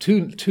mind,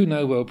 two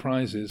Nobel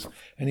Prizes,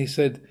 and he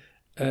said,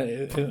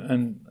 this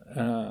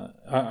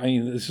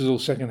is all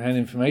second-hand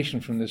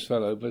information from this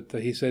fellow, but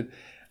he said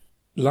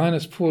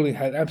Linus Pauling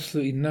had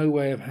absolutely no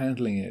way of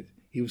handling it.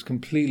 He was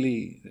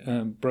completely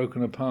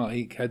broken apart.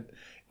 He had,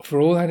 for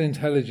all that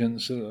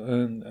intelligence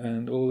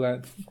and all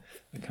that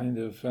kind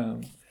of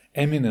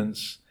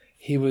eminence,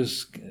 he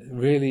was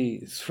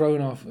really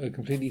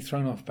completely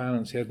thrown off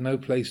balance. He had no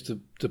place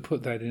to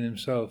put that in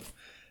himself,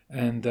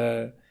 and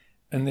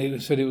they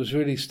said it was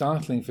really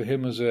startling for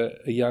him as a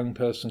young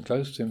person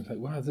close to him. It's like,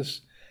 wow,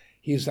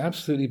 he's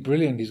absolutely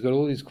brilliant. He's got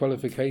all these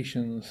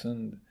qualifications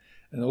and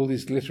all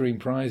these glittering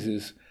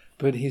prizes,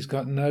 but he's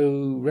got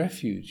no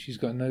refuge. He's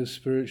got no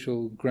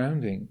spiritual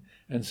grounding,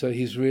 and so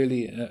he's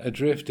really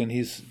adrift, and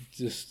he's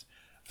just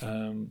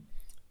in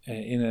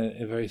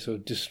a very sort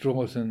of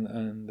distraught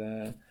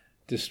and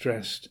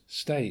distressed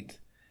state.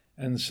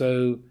 And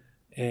so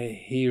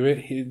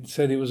he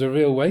said it was a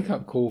real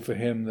wake-up call for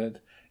him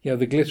that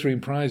the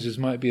glittering prizes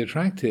might be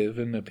attractive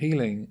and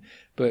appealing,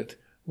 but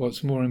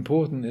what's more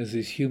important is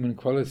these human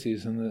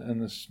qualities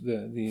and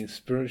the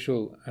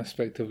spiritual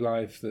aspect of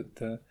life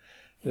that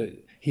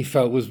he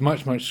felt was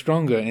much, much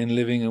stronger in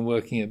living and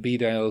working at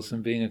Bedales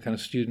and being a kind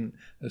of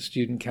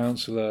student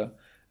counsellor,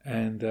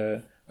 and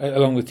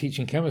along with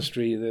teaching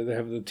chemistry.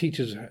 The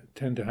teachers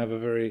tend to have a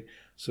very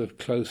sort of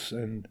close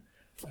and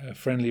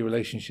friendly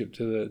relationship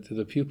to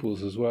the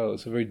pupils as well.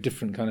 It's a very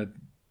different kind of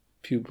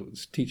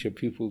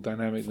teacher-pupil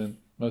dynamic than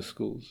most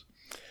schools.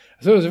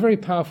 So it was a very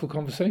powerful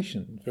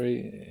conversation,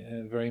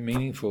 very very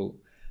meaningful.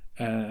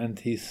 And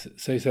he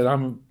said,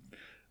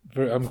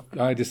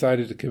 I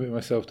decided to commit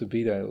myself to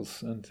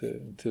Bedales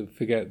and to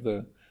forget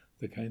the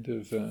kind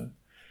of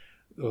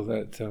all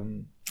that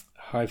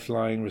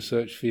high-flying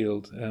research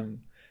field,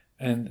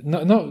 and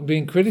not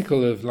being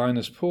critical of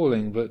Linus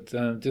Pauling, but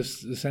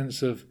just the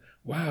sense of,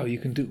 wow, you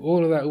can do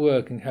all of that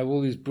work and have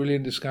all these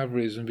brilliant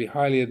discoveries and be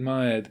highly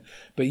admired,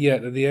 but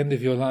yet at the end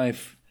of your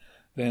life,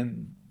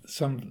 then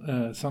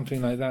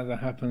something like that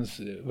happens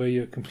where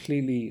you're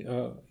completely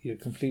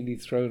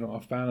thrown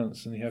off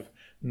balance and you have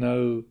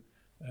no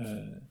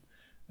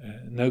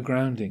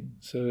grounding.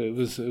 So it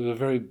was a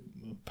very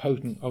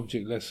potent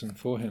object lesson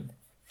for him.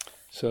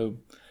 So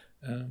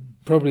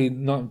probably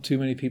not too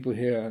many people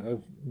here are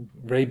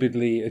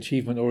rabidly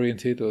achievement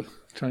oriented or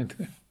trying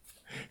to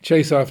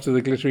chase after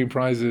the glittering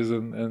prizes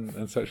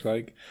and such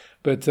like,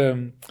 but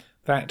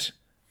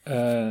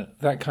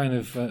that kind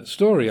of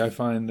story, I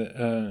find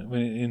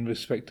when in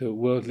respect to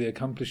worldly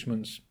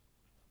accomplishments,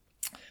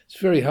 it's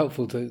very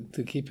helpful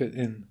to keep it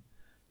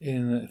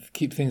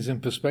keep things in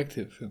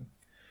perspective.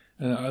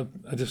 And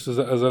I just as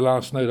a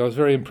last note, I was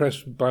very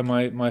impressed by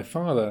my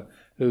father,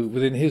 who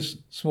within his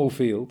small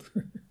field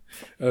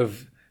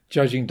of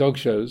judging dog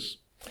shows,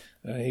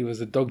 he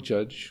was a dog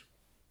judge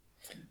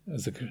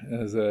as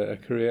a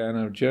career, and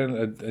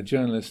a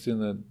journalist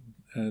in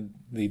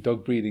the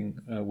dog breeding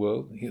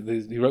world.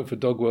 He wrote for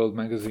Dog World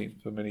magazine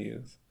for many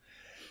years.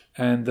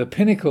 And the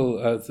pinnacle,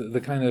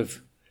 the kind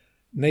of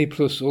ne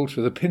plus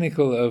ultra, the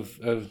pinnacle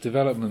of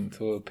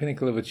development or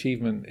pinnacle of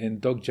achievement in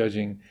dog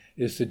judging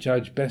is to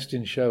judge best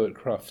in show at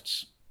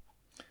Crufts.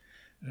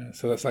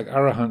 So that's like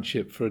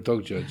arahantship for a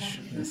dog judge.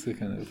 That's the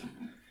kind of,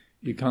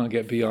 You can't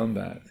get beyond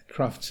that.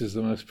 Crufts is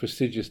the most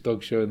prestigious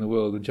dog show in the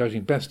world, and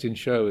judging Best in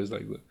Show is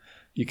like,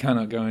 you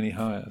cannot go any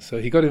higher. So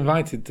he got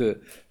invited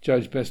to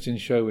judge Best in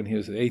Show when he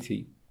was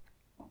 80.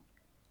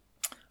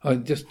 Oh,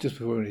 just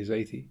before he was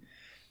 80.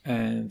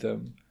 And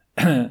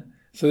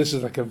so this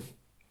is like a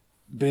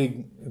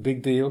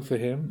big deal for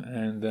him,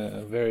 and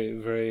very,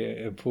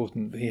 very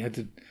important. He had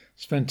to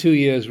spend 2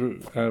 years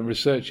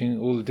researching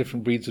all the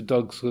different breeds of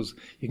dogs, because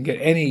you can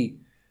get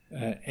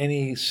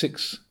any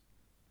 6.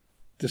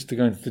 Just to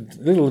go into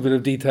a little bit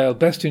of detail,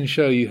 Best in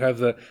Show, you have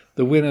the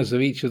winners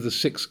of each of the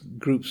 6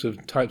 groups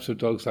of types of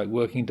dogs, like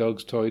working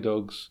dogs, toy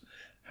dogs,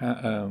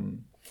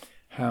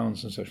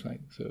 hounds and such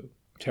like, so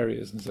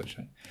terriers and such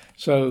like.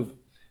 So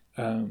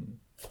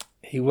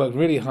he worked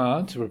really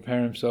hard to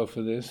prepare himself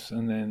for this,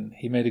 and then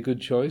he made a good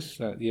choice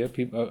that year,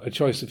 a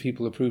choice that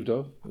people approved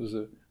of. It was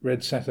a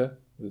red setter,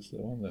 was the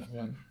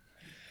one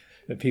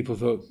that people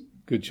thought,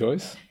 good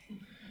choice.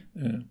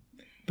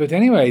 But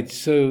anyway,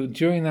 so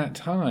during that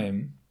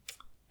time,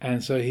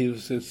 and so he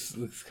was this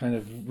kind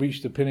of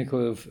reached the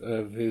pinnacle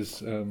of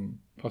his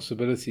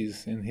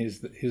possibilities in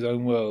his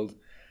own world,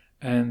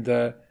 and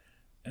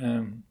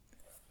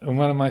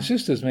one of my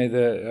sisters made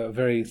a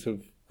very sort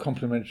of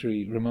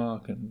complimentary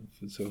remark and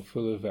sort of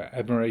full of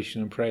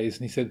admiration and praise,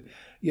 and he said,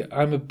 "Yeah,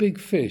 I'm a big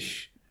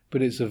fish,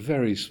 but it's a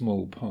very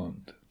small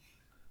pond."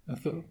 I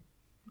thought,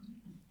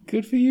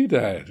 "Good for you,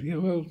 Dad." Yeah,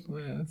 well,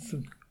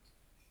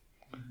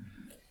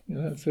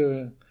 that's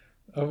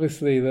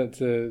obviously that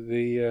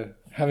the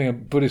having a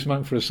Buddhist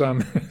monk for a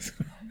son,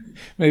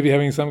 maybe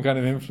having some kind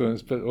of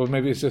influence, or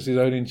maybe it's just his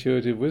own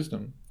intuitive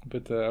wisdom.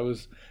 But I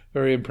was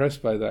very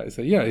impressed by that.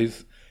 So yeah,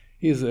 he's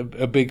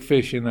a big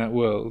fish in that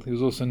world. He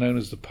was also known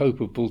as the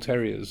Pope of Bull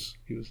Terriers.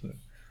 He was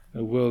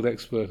a world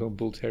expert on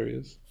bull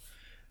terriers.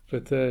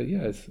 But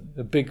yeah, it's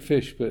a big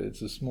fish, but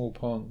it's a small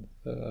pond.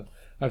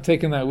 I've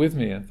taken that with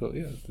me. I thought,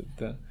 yeah,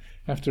 I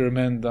have to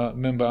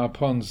remember our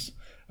ponds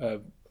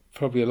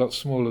probably a lot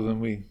smaller than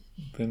we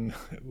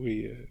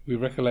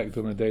recollect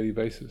on a daily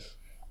basis.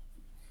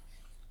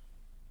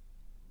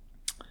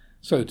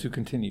 So to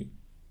continue.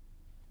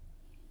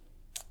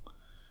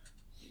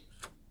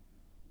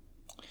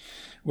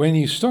 When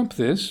you stop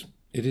this,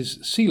 it is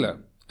sila.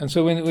 And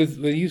so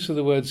with the use of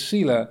the word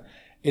sila,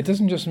 it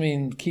doesn't just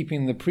mean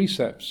keeping the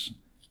precepts.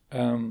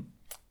 So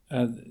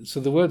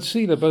the word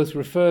sila both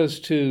refers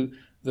to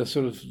the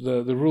sort of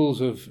the rules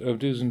of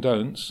do's and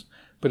don'ts,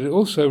 but it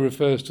also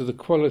refers to the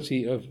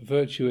quality of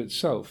virtue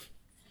itself.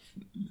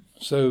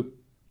 So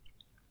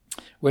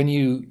when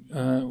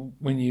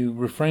you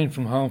refrain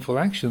from harmful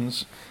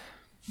actions,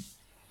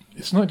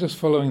 it's not just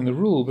following the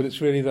rule, but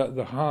it's really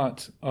the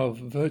heart of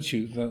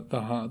virtue,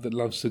 the heart that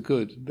loves the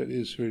good, that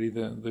is really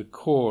the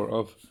core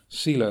of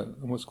sila,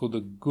 and what's called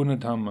the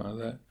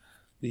gunadhamma,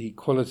 the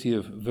quality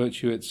of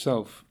virtue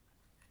itself.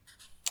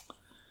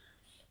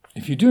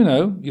 If you do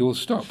know, you will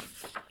stop.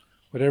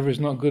 Whatever is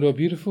not good or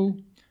beautiful,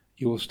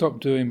 you will stop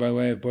doing by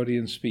way of body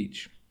and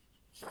speech.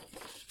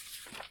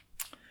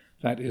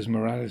 That is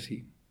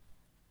morality.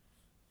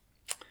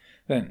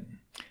 Then,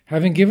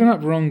 having given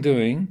up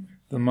wrongdoing,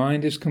 the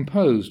mind is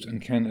composed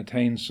and can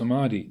attain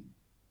samadhi.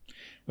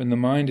 When the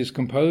mind is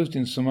composed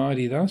in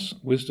samadhi thus,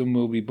 wisdom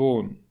will be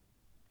born.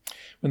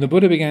 When the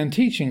Buddha began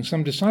teaching,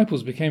 some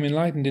disciples became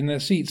enlightened in their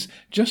seats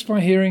just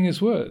by hearing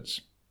his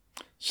words.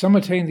 Some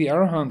attained the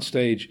arahant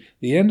stage,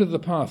 the end of the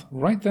path,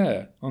 right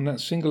there on that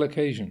single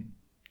occasion.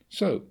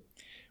 So,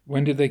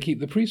 when did they keep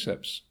the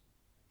precepts?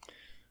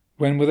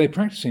 When were they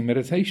practicing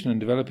meditation and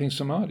developing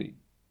samadhi?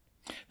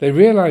 They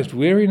realized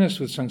weariness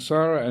with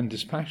samsara and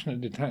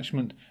dispassionate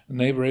detachment, and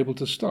they were able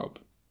to stop.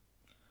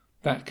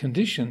 That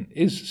condition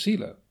is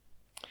sila.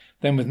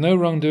 Then, with no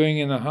wrongdoing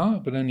in the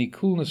heart, but only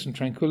coolness and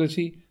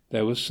tranquility,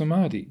 there was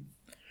samadhi.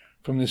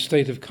 From this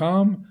state of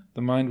calm,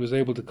 the mind was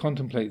able to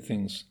contemplate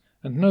things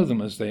and know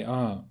them as they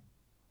are.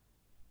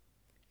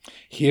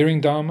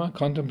 Hearing Dharma,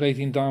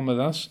 contemplating Dharma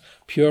thus,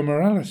 pure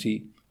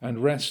morality and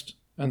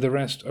the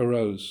rest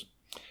arose.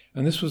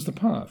 And this was the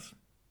path.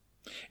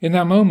 In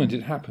that moment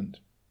it happened.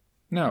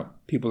 Now,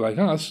 people like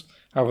us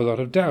have a lot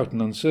of doubt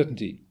and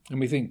uncertainty, and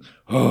we think,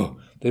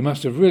 oh, they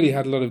must have really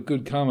had a lot of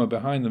good karma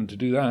behind them to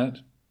do that.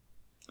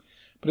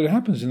 But it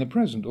happens in the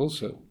present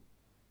also.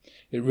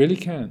 It really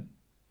can.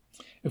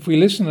 If we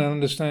listen and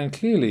understand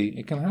clearly,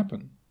 it can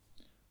happen.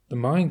 The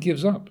mind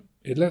gives up.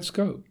 It lets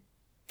go.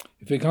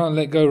 If it can't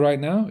let go right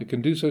now, it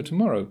can do so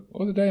tomorrow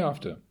or the day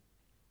after.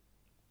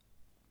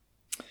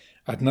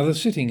 At another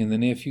sitting in the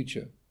near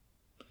future.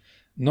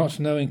 Not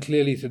knowing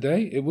clearly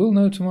today, it will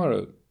know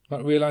tomorrow.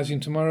 Not realizing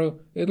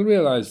tomorrow, it'll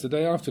realize the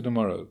day after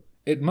tomorrow.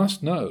 It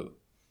must know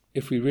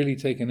if we really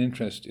take an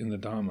interest in the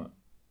Dharma.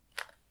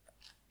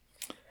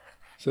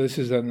 So this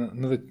is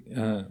another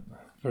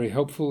very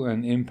helpful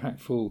and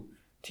impactful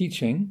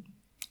teaching,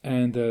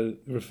 and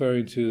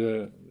referring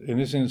to, in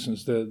this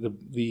instance,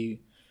 the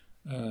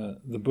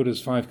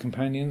Buddha's 5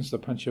 companions, the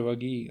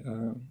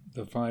Panchavaggi,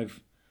 the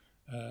 5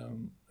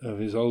 of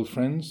his old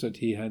friends that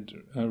he had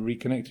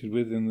reconnected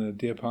with in the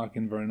deer park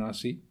in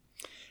Varanasi.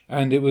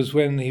 And it was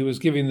when he was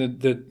giving the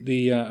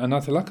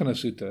Anattalakkhana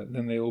Sutta,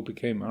 then they all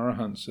became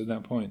arahants at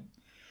that point.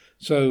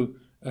 So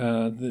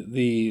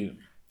the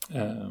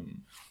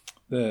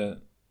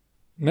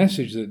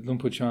message that Luang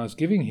Por Chah is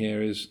giving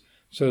here is,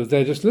 so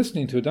they're just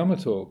listening to a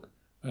Dhamma talk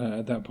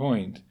at that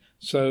point.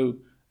 So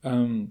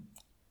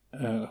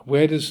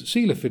where does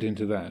sila fit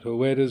into that, or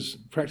where does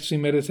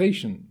practicing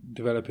meditation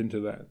develop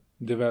into that?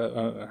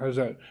 How does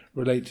that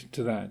relate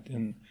to that?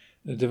 And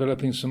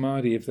developing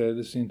samadhi if they're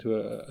listening to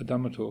a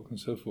Dhamma talk and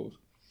so forth.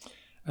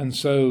 And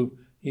so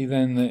he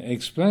then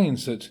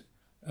explains that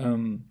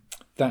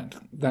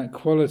that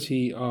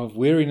quality of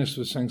weariness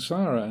of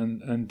samsara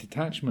and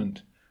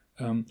detachment,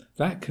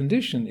 that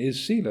condition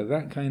is sila,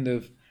 that kind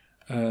of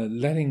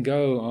letting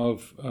go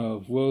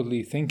of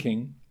worldly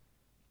thinking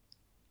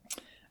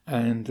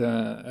and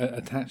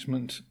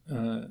attachment,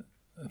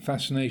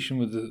 fascination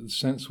with the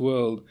sense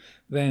world.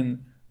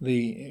 Then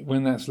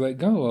when that's let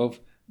go of,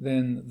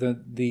 then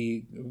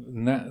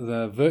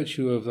the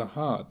virtue of the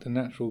heart, the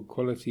natural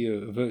quality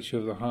of virtue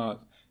of the heart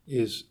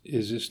is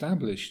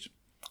established.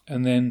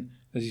 And then,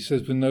 as he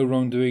says, with no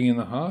wrongdoing in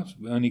the heart,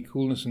 only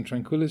coolness and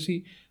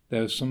tranquility,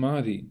 there was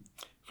samadhi.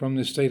 From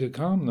this state of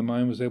calm, the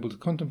mind was able to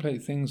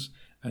contemplate things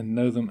and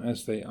know them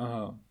as they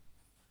are.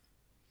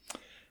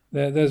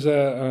 There's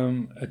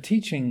a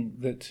teaching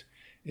that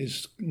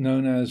is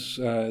known as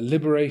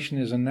liberation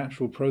is a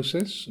natural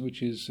process,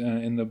 which is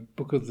in the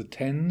Book of the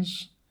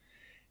Tens,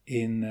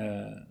 in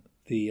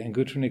the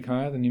Anguttara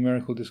Nikaya, the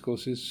Numerical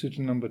Discourses, Sutta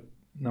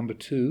number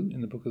 2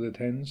 in the Book of the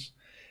Tens,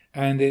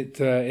 and it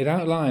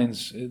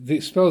outlines,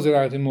 it spells it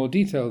out in more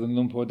detail than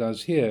Luang Por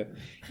does here.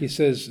 He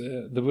says,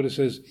 the Buddha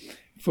says,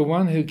 for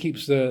one who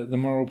keeps the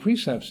moral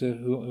precepts,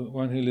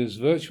 one who lives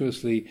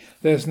virtuously,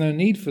 there's no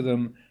need for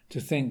them to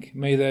think,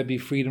 may there be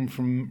freedom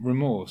from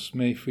remorse,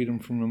 may freedom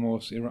from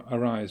remorse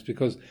arise,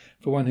 because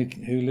for one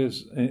who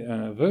lives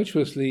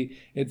virtuously,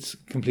 it's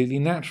completely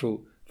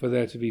natural for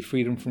there to be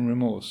freedom from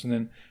remorse. And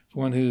then for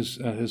one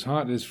whose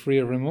heart is free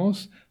of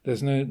remorse,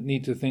 there's no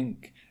need to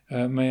think,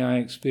 may I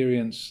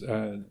experience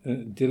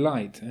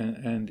delight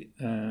and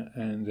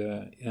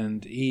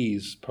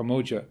ease,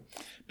 pamoja,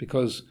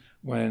 because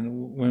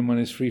when one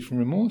is free from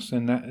remorse,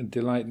 then that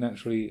delight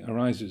naturally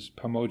arises,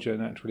 pamoja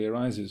naturally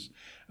arises.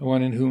 And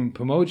one in whom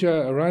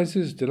pamoja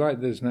arises,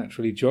 delight, there's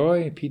naturally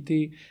joy,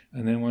 piti,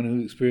 and then one who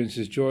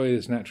experiences joy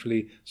is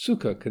naturally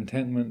sukha,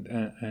 contentment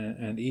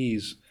and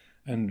ease,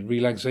 and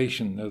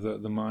relaxation of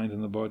the mind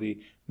and the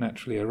body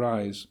naturally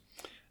arise.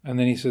 And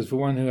then he says, for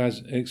one who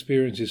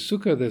experiences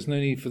sukha, there's no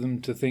need for them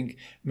to think,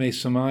 may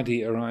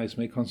samadhi arise,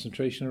 may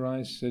concentration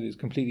arise. He said it's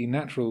completely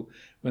natural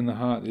when the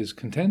heart is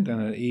content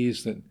and at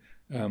ease that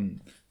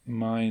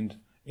mind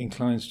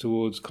inclines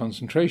towards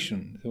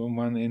concentration. So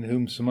one in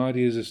whom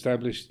samadhi is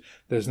established,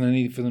 there's no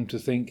need for them to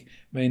think,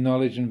 may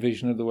knowledge and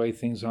vision of the way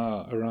things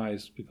are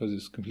arise, because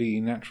it's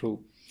completely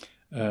natural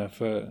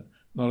for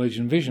knowledge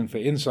and vision, for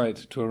insight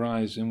to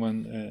arise in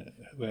one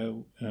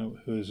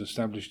who is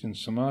established in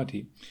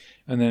samadhi.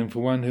 And then for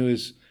one who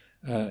is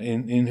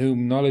in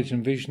whom knowledge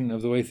and vision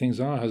of the way things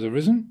are has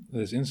arisen,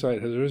 this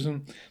insight has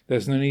arisen,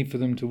 there's no need for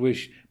them to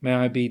wish, may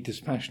I be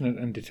dispassionate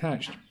and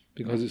detached,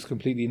 because it's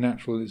completely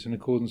natural, it's in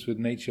accordance with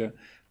nature,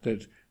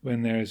 that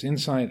when there is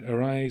insight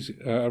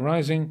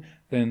arising,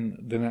 then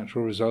the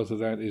natural result of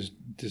that is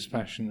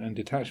dispassion and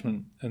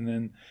detachment. And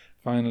then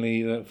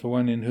finally, for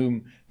one in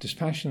whom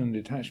dispassion and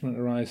detachment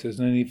arise, there's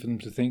no need for them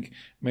to think,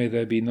 may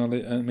there be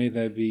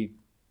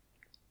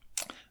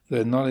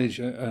the knowledge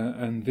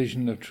and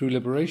vision of true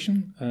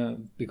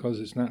liberation, because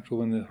it's natural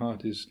when the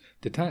heart is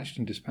detached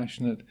and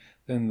dispassionate,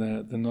 then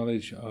the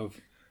knowledge of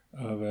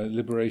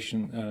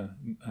liberation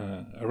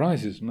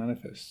arises,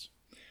 manifests.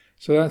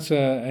 So that's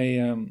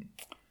a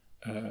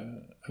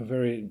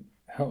very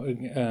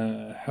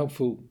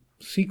helpful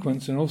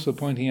sequence, and also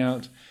pointing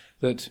out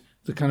that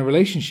the kind of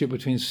relationship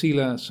between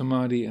sila,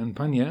 samadhi, and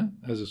panya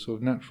as a sort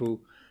of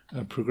natural,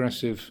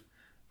 progressive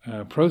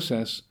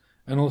process,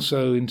 and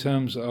also in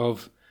terms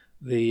of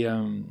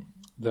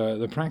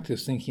the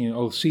practice, thinking,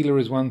 oh, sila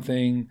is one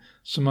thing,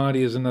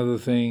 samadhi is another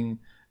thing,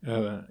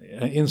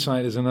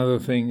 insight is another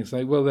thing. It's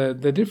like, well,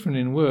 they're different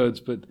in words,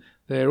 but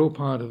they're all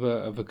part of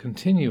a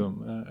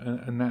continuum,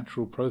 a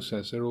natural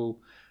process. They're all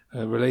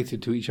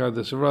related to each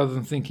other. So rather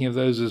than thinking of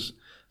those as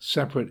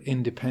separate,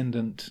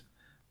 independent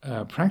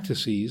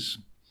practices,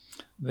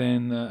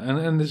 then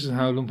and this is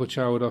how Luang Por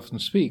Chah would often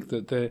speak,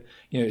 that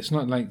it's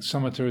not like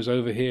samatha is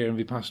over here and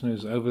vipassana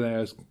is over there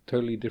as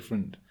totally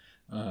different,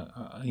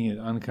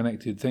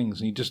 unconnected things.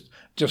 And you just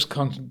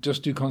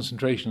do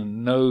concentration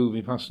and no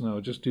vipassana,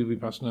 or just do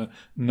vipassana,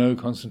 no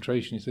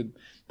concentration. He said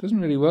it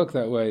doesn't really work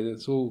that way.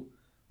 It's all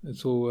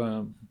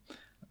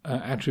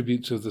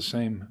attributes of the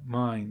same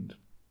mind.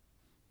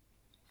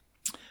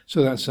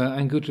 So that's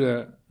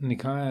Anguttara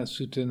Nikaya,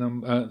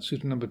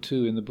 Sutta number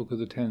 2 in the Book of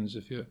the Tens,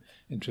 if you're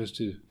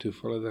interested to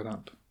follow that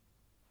up.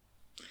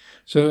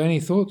 So any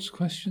thoughts,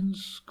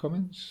 questions,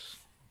 comments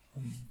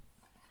on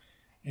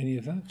any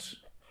of that?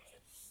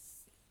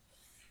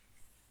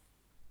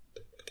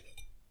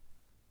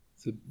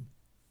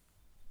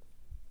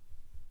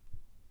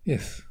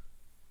 Yes.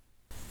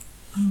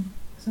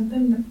 Some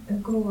time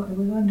ago, I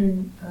was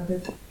wondering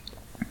that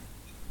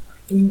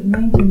in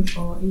 19th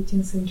or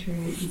 18th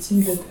century, it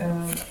seemed that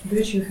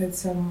virtue had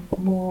some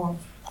more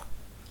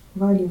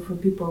value for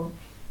people.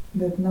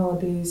 That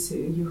nowadays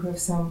you have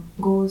some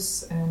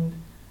goals and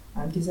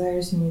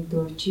desires you need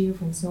to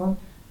achieve and so on.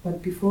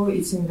 But before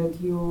it seemed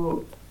that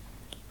you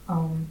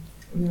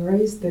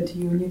raised that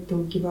you need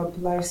to give up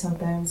life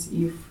sometimes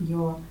if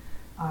your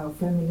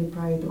family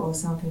pride or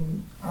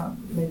something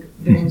like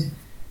there is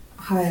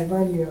higher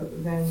value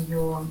than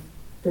your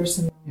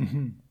personal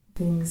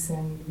things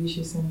and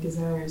wishes and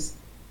desires.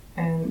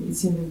 And it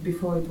seemed that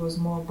before it was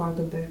more part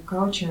of the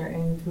culture,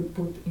 and it would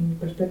put in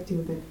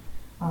perspective that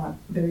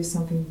there is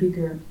something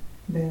bigger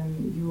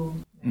than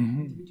you,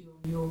 individual,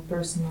 your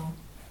personal.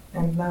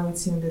 And now it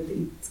seems that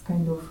it's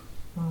kind of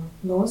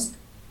lost.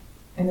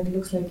 And it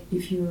looks like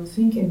if you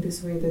think in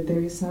this way that there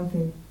is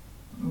something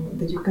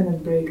that you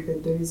cannot break,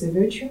 that there is a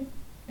virtue,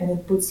 and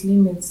it puts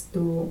limits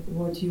to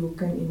what you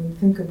can even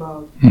think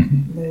about,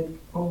 that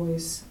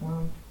always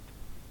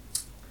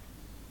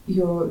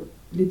your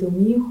little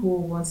me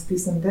who wants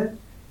this and that,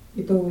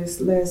 it always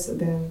less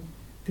than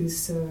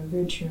this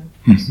virtue.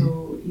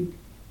 So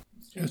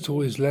it's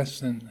always less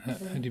than, how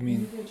do you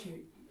mean?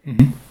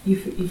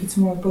 If it's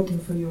more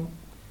important for you,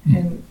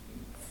 and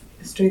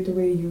straight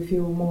away you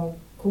feel more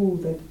cool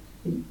that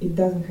it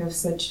doesn't have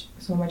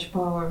so much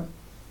power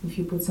if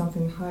you put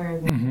something higher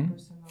than your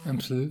personal.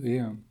 Absolutely,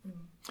 yeah.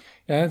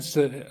 Yeah, that's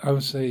I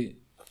would say.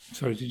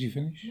 Sorry, did you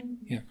finish?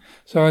 Yeah.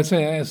 So I'd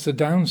say that's the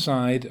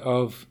downside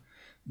of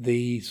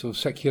the sort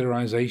of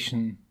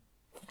secularization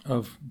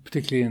of,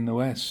 particularly in the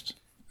West.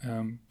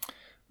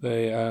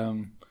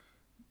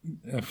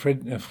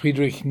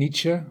 Friedrich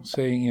Nietzsche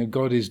saying,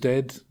 God is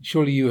dead.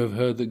 Surely you have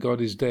heard that God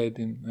is dead.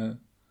 In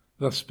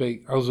Thus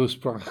spake, also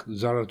sprach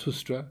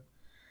Zarathustra,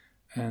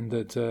 and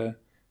that a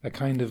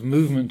kind of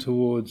movement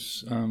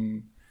towards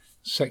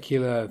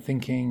secular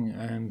thinking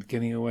and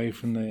getting away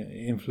from the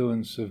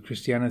influence of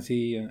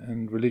Christianity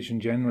and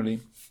religion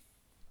generally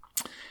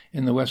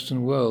in the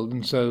Western world.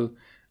 And so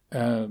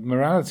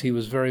morality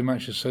was very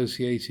much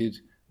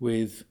associated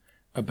with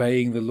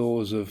obeying the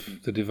laws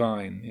of the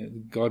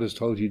divine. God has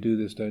told you do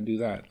this, don't do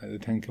that, like the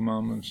Ten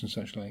Commandments and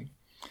such like.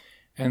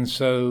 And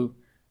so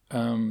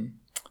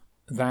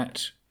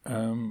that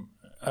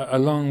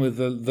along with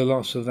the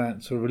loss of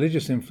that sort of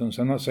religious influence,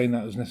 I'm not saying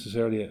that was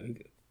necessarily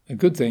a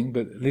good thing,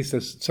 but at least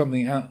there's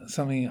something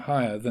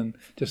higher than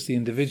just the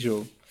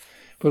individual.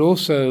 But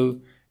also,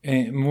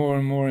 more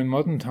and more in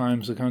modern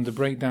times, the kind of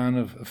breakdown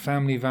of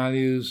family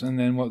values, and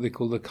then what they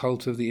call the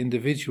cult of the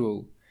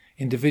individual.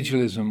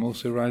 Individualism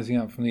also rising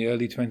up from the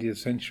early 20th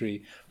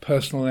century.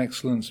 Personal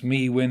excellence,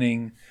 me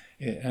winning,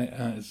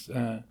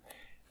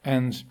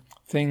 and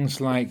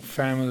things like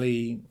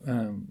family,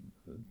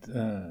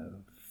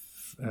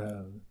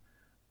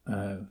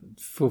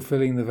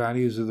 fulfilling the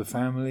values of the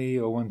family,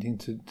 or wanting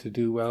to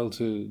do well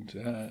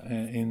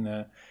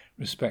in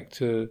respect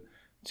to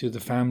the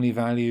family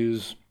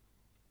values,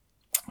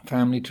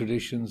 family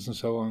traditions, and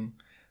so on.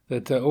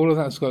 That all of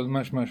that's got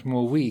much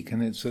more weak,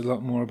 and it's a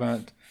lot more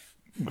about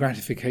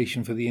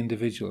gratification for the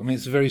individual. I mean,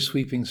 it's a very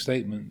sweeping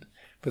statement,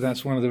 but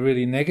that's one of the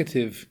really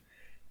negative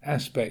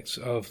aspects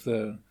of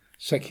the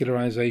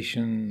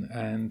secularization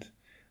and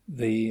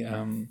the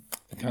kind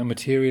of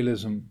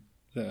materialism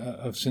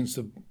of since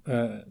the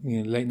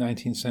late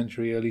 19th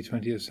century, early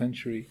 20th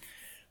century,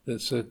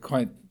 that's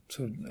quite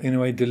sort of, in a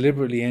way,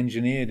 deliberately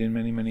engineered in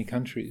many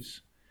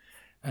countries.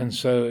 And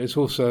so it's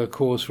also a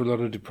cause for a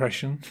lot of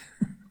depression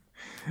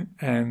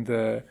and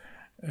the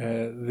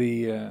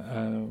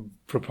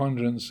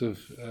preponderance of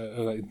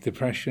like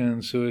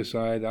depression,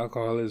 suicide,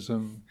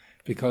 alcoholism,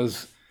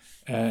 because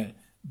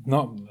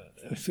not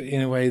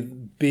in a way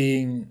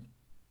being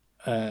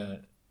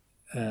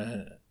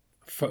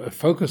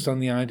focused on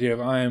the idea of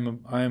I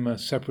am a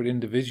separate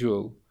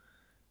individual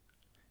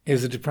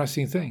is a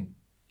depressing thing,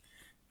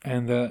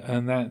 and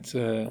that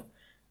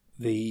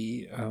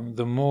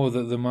the more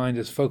that the mind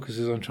just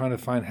focuses on trying to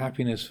find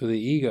happiness for the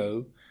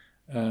ego,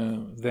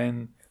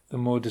 then the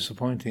more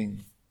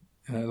disappointing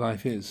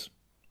life is.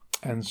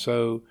 And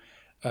so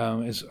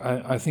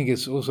I think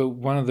it's also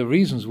one of the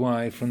reasons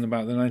why from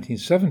about the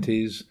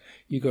 1970s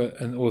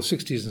or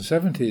 60s and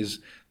 70s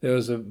there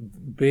was a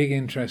big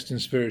interest in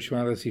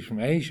spirituality from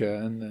Asia,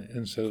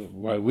 and so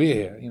why we're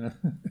here,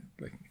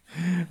 like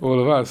all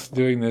of us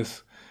doing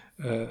this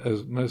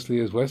as mostly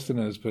as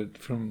Westerners, but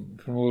from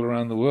all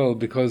around the world,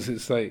 because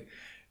it's like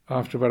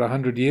after about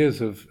 100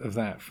 years of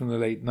that, from the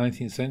late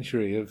 19th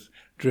century, of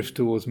drift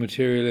towards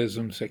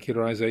materialism,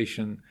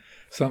 secularization,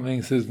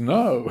 something says,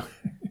 no,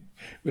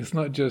 it's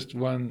not just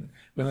we're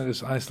not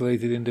just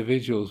isolated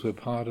individuals, we're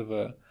part of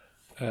an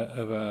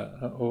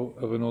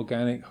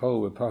organic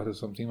whole, we're part of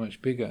something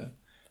much bigger.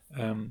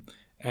 And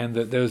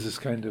that there was this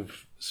kind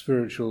of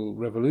spiritual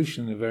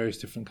revolution of various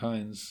different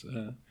kinds,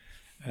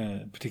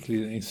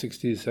 particularly in the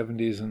 60s,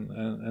 70s,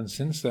 and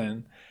since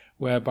then,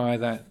 whereby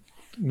that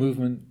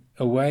movement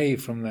away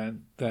from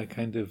that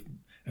kind of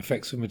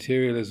effects of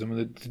materialism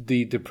and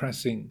the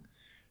depressing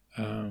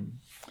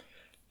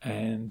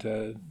and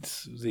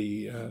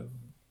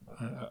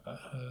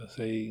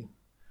say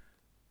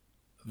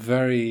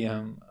very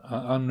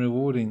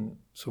unrewarding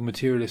sort of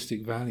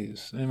materialistic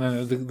values. I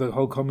mean, the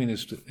whole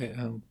communist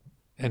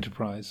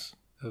enterprise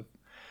of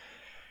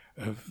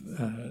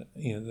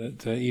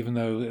that even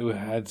though it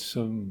had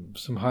some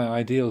high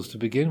ideals to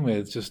begin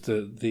with, just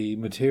the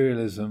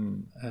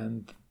materialism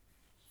and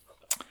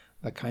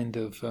the kind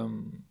of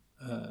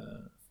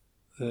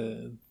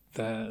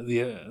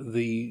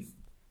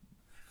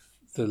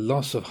the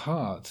loss of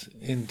heart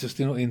in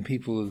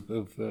people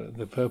of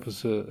the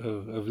purpose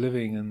of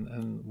living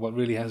and what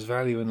really has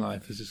value in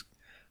life is just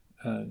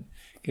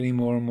getting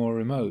more and more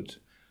remote,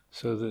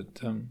 so that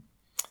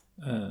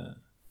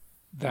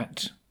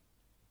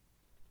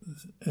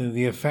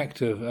the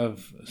effect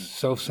of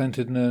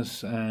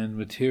self-centeredness and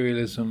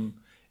materialism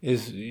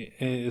is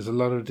a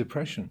lot of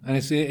depression. And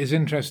it's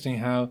interesting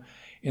how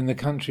in the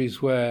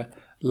countries where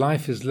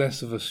life is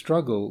less of a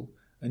struggle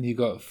and you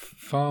got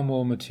far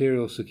more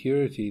material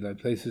security, like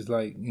places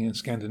like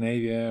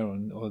Scandinavia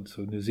or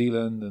sort of New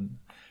Zealand and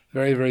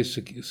very, very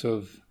sort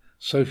of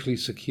socially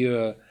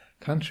secure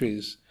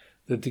countries,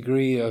 the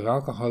degree of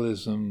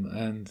alcoholism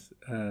and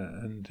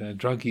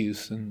drug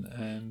use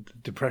and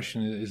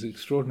depression is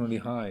extraordinarily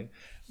high.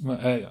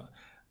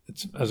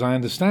 It's, as I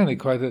understand it,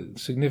 quite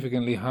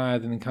significantly higher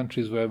than in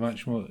countries where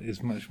much more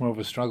of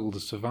a struggle to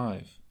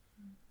survive.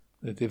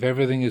 That if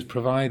everything is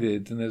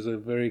provided, and there's a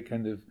very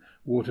kind of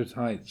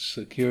watertight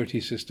security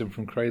system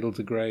from cradle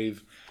to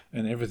grave,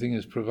 and everything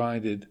is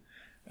provided,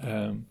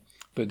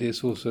 but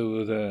it's also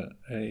with a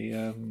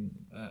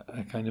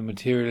kind of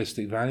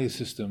materialistic value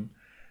system,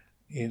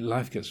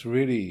 life gets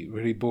really,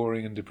 really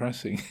boring and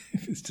depressing.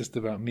 If it's just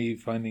about me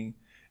finding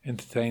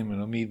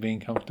entertainment or me being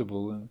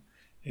comfortable, and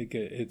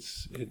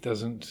it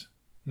doesn't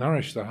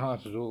nourish the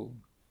heart at all.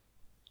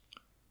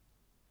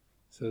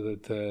 So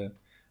that I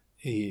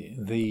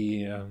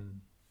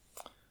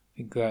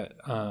think that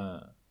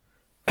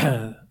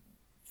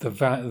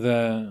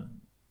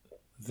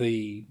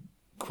the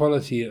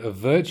quality of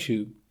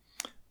virtue,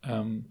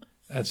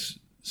 as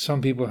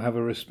some people have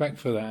a respect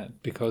for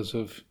that because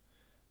of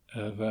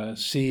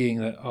seeing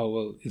that, oh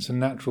well, it's a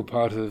natural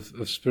part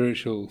of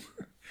spiritual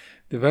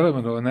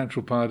development, or a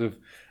natural part of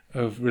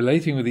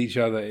relating with each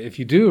other. If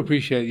you do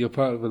appreciate you're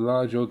part of a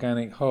large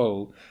organic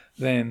whole,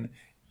 then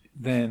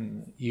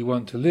you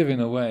want to live in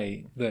a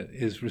way that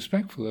is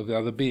respectful of the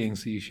other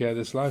beings that you share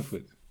this life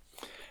with.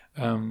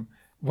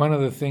 One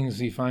of the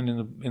things you find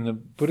in the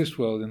Buddhist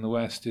world in the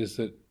West is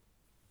that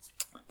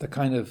the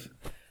kind of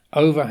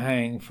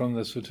overhang from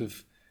the sort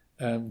of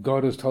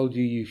God has told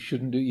you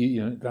shouldn't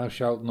do, thou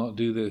shalt not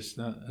do this,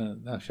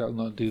 thou shalt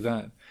not do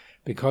that,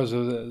 because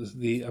of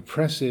the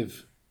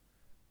oppressive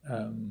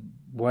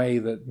way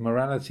that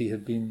morality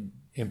had been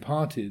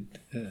imparted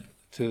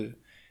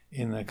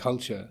in the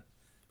culture,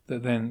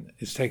 that then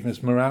it's taken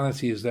as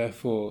morality is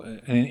therefore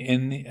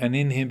an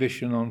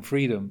inhibition on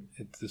freedom.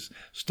 It's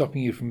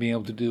stopping you from being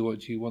able to do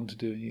what you want to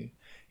do and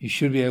you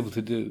should be able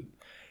to do.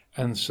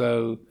 And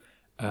so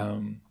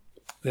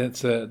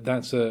that's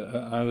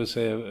I would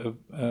say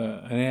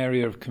an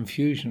area of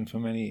confusion for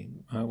many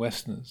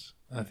Westerners.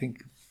 I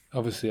think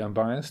obviously I'm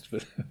biased,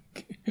 but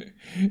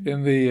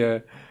in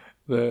the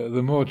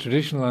more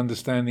traditional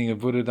understanding of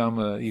Buddha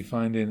Dhamma you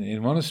find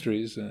in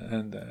monasteries,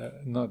 and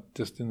not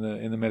just in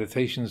the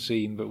meditation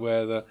scene, but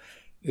where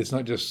it's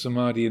not just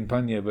samadhi and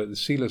panya, but the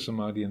sila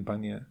samadhi and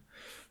panya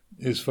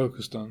is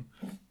focused on,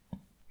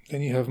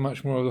 then you have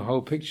much more of the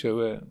whole picture.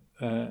 Where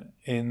I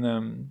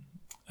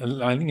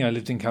think I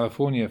lived in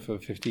California for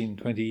 15,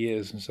 20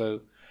 years, and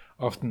so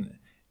often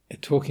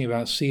talking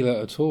about sila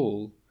at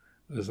all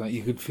was like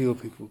you could feel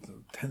people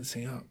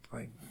tensing up,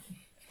 like,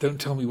 don't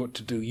tell me what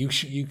to do. You're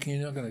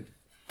not going to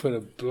put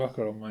a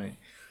blocker on my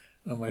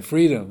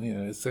freedom.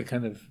 It's a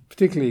kind of,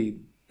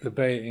 particularly the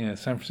Bay,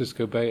 San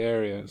Francisco Bay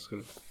Area,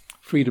 sort of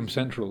freedom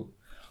central.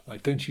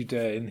 Like, don't you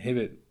dare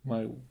inhibit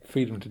my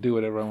freedom to do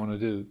whatever I want to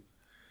do.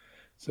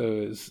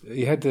 So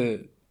you had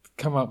to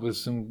come up with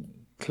some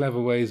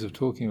clever ways of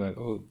talking about it,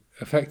 or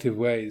effective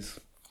ways.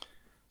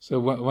 So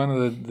one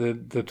of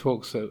the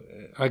talks that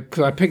I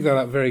picked that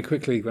up very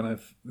quickly when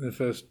the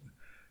first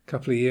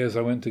couple of years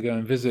I went to go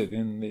and visit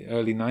in the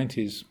early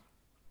 90s.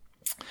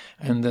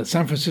 And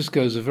San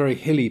Francisco is a very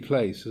hilly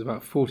place. There's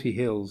about 40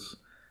 hills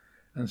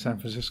in San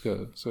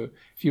Francisco. So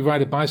if you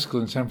ride a bicycle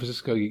in San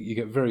Francisco, you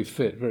get very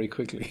fit very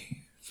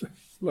quickly.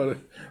 A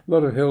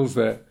lot of hills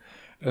there.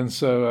 And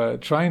so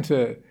trying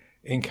to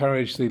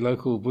encourage the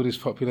local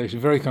Buddhist population,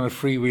 very kind of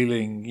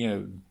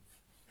freewheeling,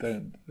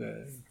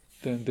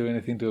 don't do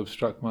anything to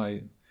obstruct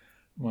my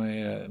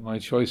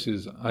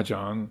choices,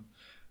 Ajahn.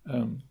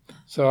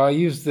 So I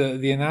used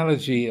the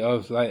analogy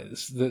of like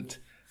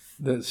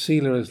that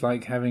sila is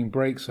like having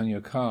brakes on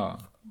your car.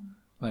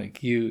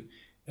 Like you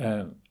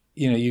have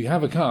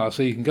a car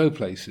so you can go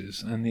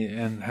places,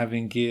 and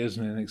having gears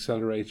and an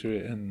accelerator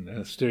and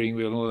a steering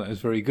wheel and all that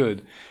is very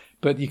good,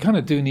 but you kind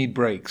of do need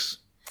brakes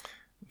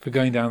for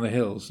going down the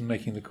hills and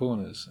making the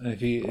corners. And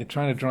if you're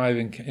trying to drive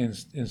in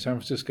San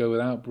Francisco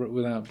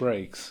without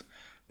brakes,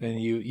 then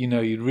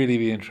you'd really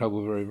be in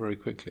trouble very, very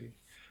quickly.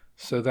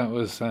 So that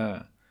was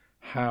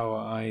how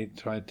I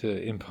tried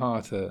to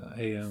impart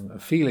a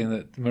feeling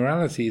that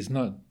morality is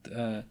not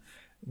an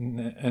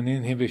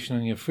inhibition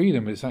on your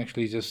freedom. It's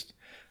actually just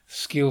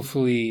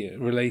skillfully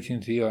relating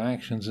to your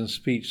actions and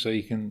speech, so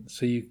you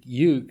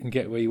can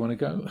get where you want to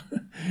go,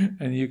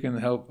 and you can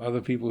help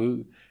other people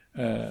who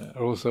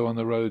are also on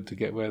the road to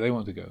get where they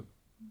want to go.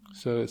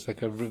 So it's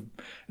like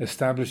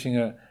establishing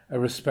a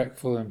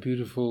respectful and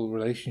beautiful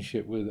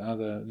relationship with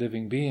other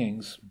living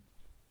beings,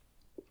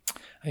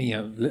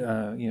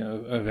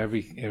 of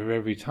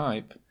every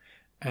type,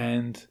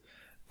 and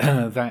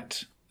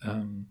that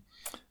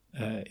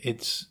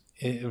it's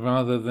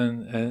rather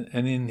than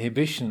an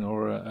inhibition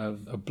or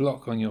a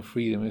block on your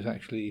freedom, is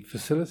actually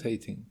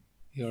facilitating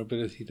your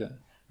ability to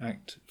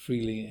act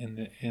freely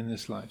in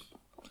this life.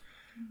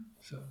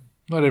 So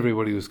not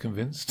everybody was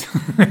convinced,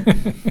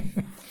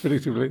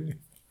 predictably.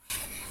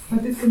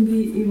 But it can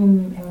be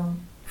even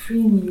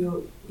freeing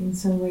you in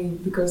some way,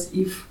 because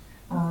if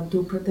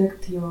to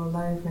protect your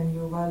life and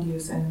your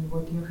values and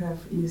what you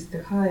have is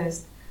the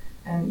highest,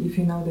 and if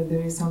you know that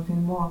there is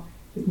something more,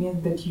 it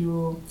means that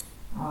you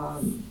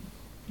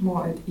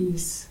more at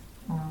ease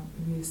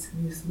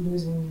with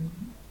losing,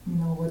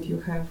 what you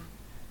have,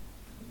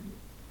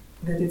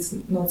 that it's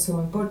not so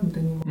important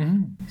anymore.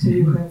 Mm-hmm. So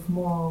you have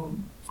more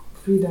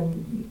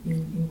freedom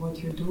in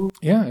what you do.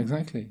 Yeah,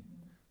 exactly.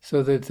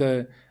 So that,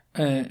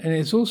 and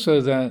it's also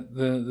that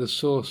the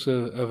source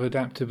of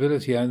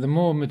adaptability. And the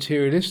more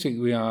materialistic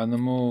we are, and the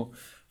more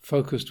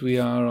focused we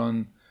are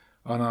on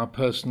our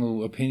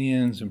personal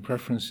opinions and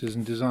preferences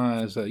and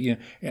desires, that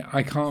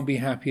I can't be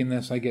happy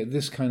unless I get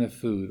this kind of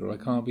food, or I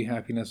can't be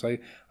happy unless I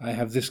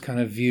have this kind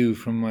of view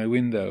from my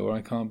window, or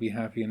I can't be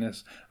happy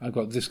unless I've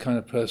got this kind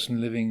of person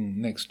living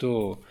next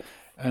door,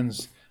 and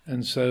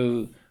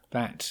so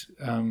that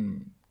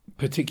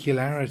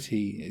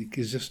particularity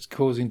is just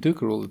causing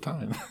dukkha all the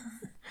time.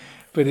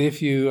 But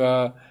if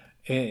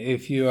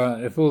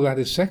all that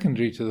is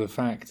secondary to the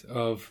fact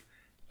of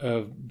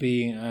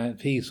being at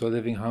peace or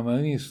living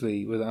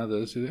harmoniously with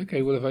others,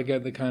 okay, well, if I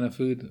get the kind of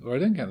food or I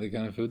don't get the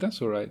kind of food,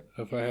 that's all right.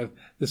 If I have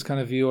this kind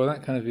of view or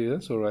that kind of view,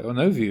 that's all right. Or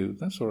no view,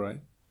 that's all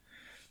right.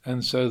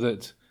 And so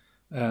that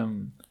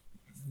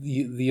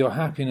your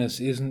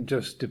happiness isn't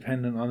just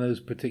dependent on those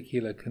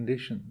particular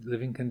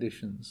living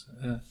conditions,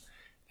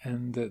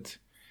 and that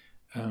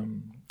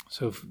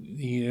so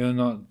you're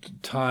not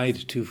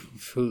tied to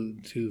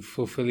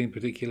fulfilling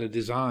particular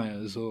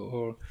desires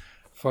or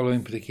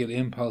following particular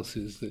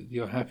impulses, that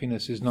your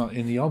happiness is not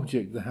in the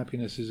object, the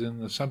happiness is in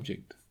the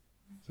subject.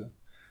 It's a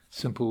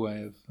simple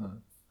way of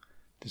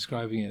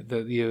describing it.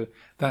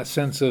 That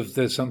sense of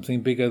there's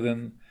something bigger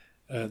than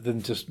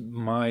just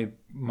my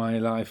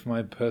life,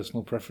 my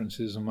personal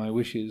preferences and my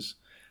wishes,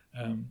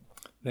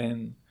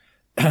 then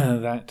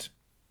that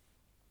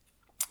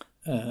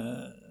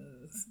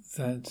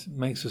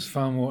makes us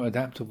far more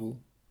adaptable,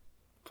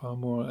 far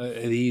more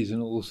at ease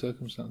in all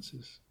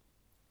circumstances.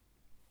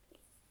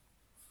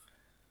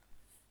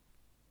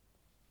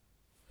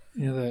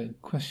 Any other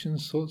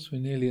questions, thoughts?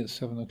 We're nearly at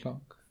 7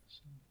 o'clock.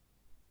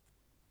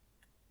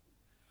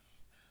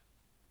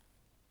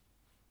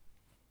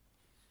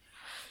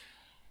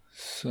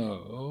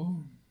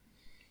 So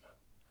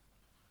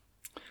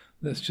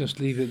let's just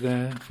leave it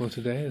there for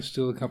today. There's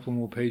still a couple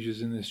more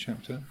pages in this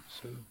chapter,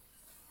 so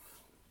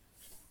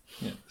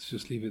yeah, let's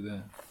just leave it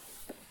there.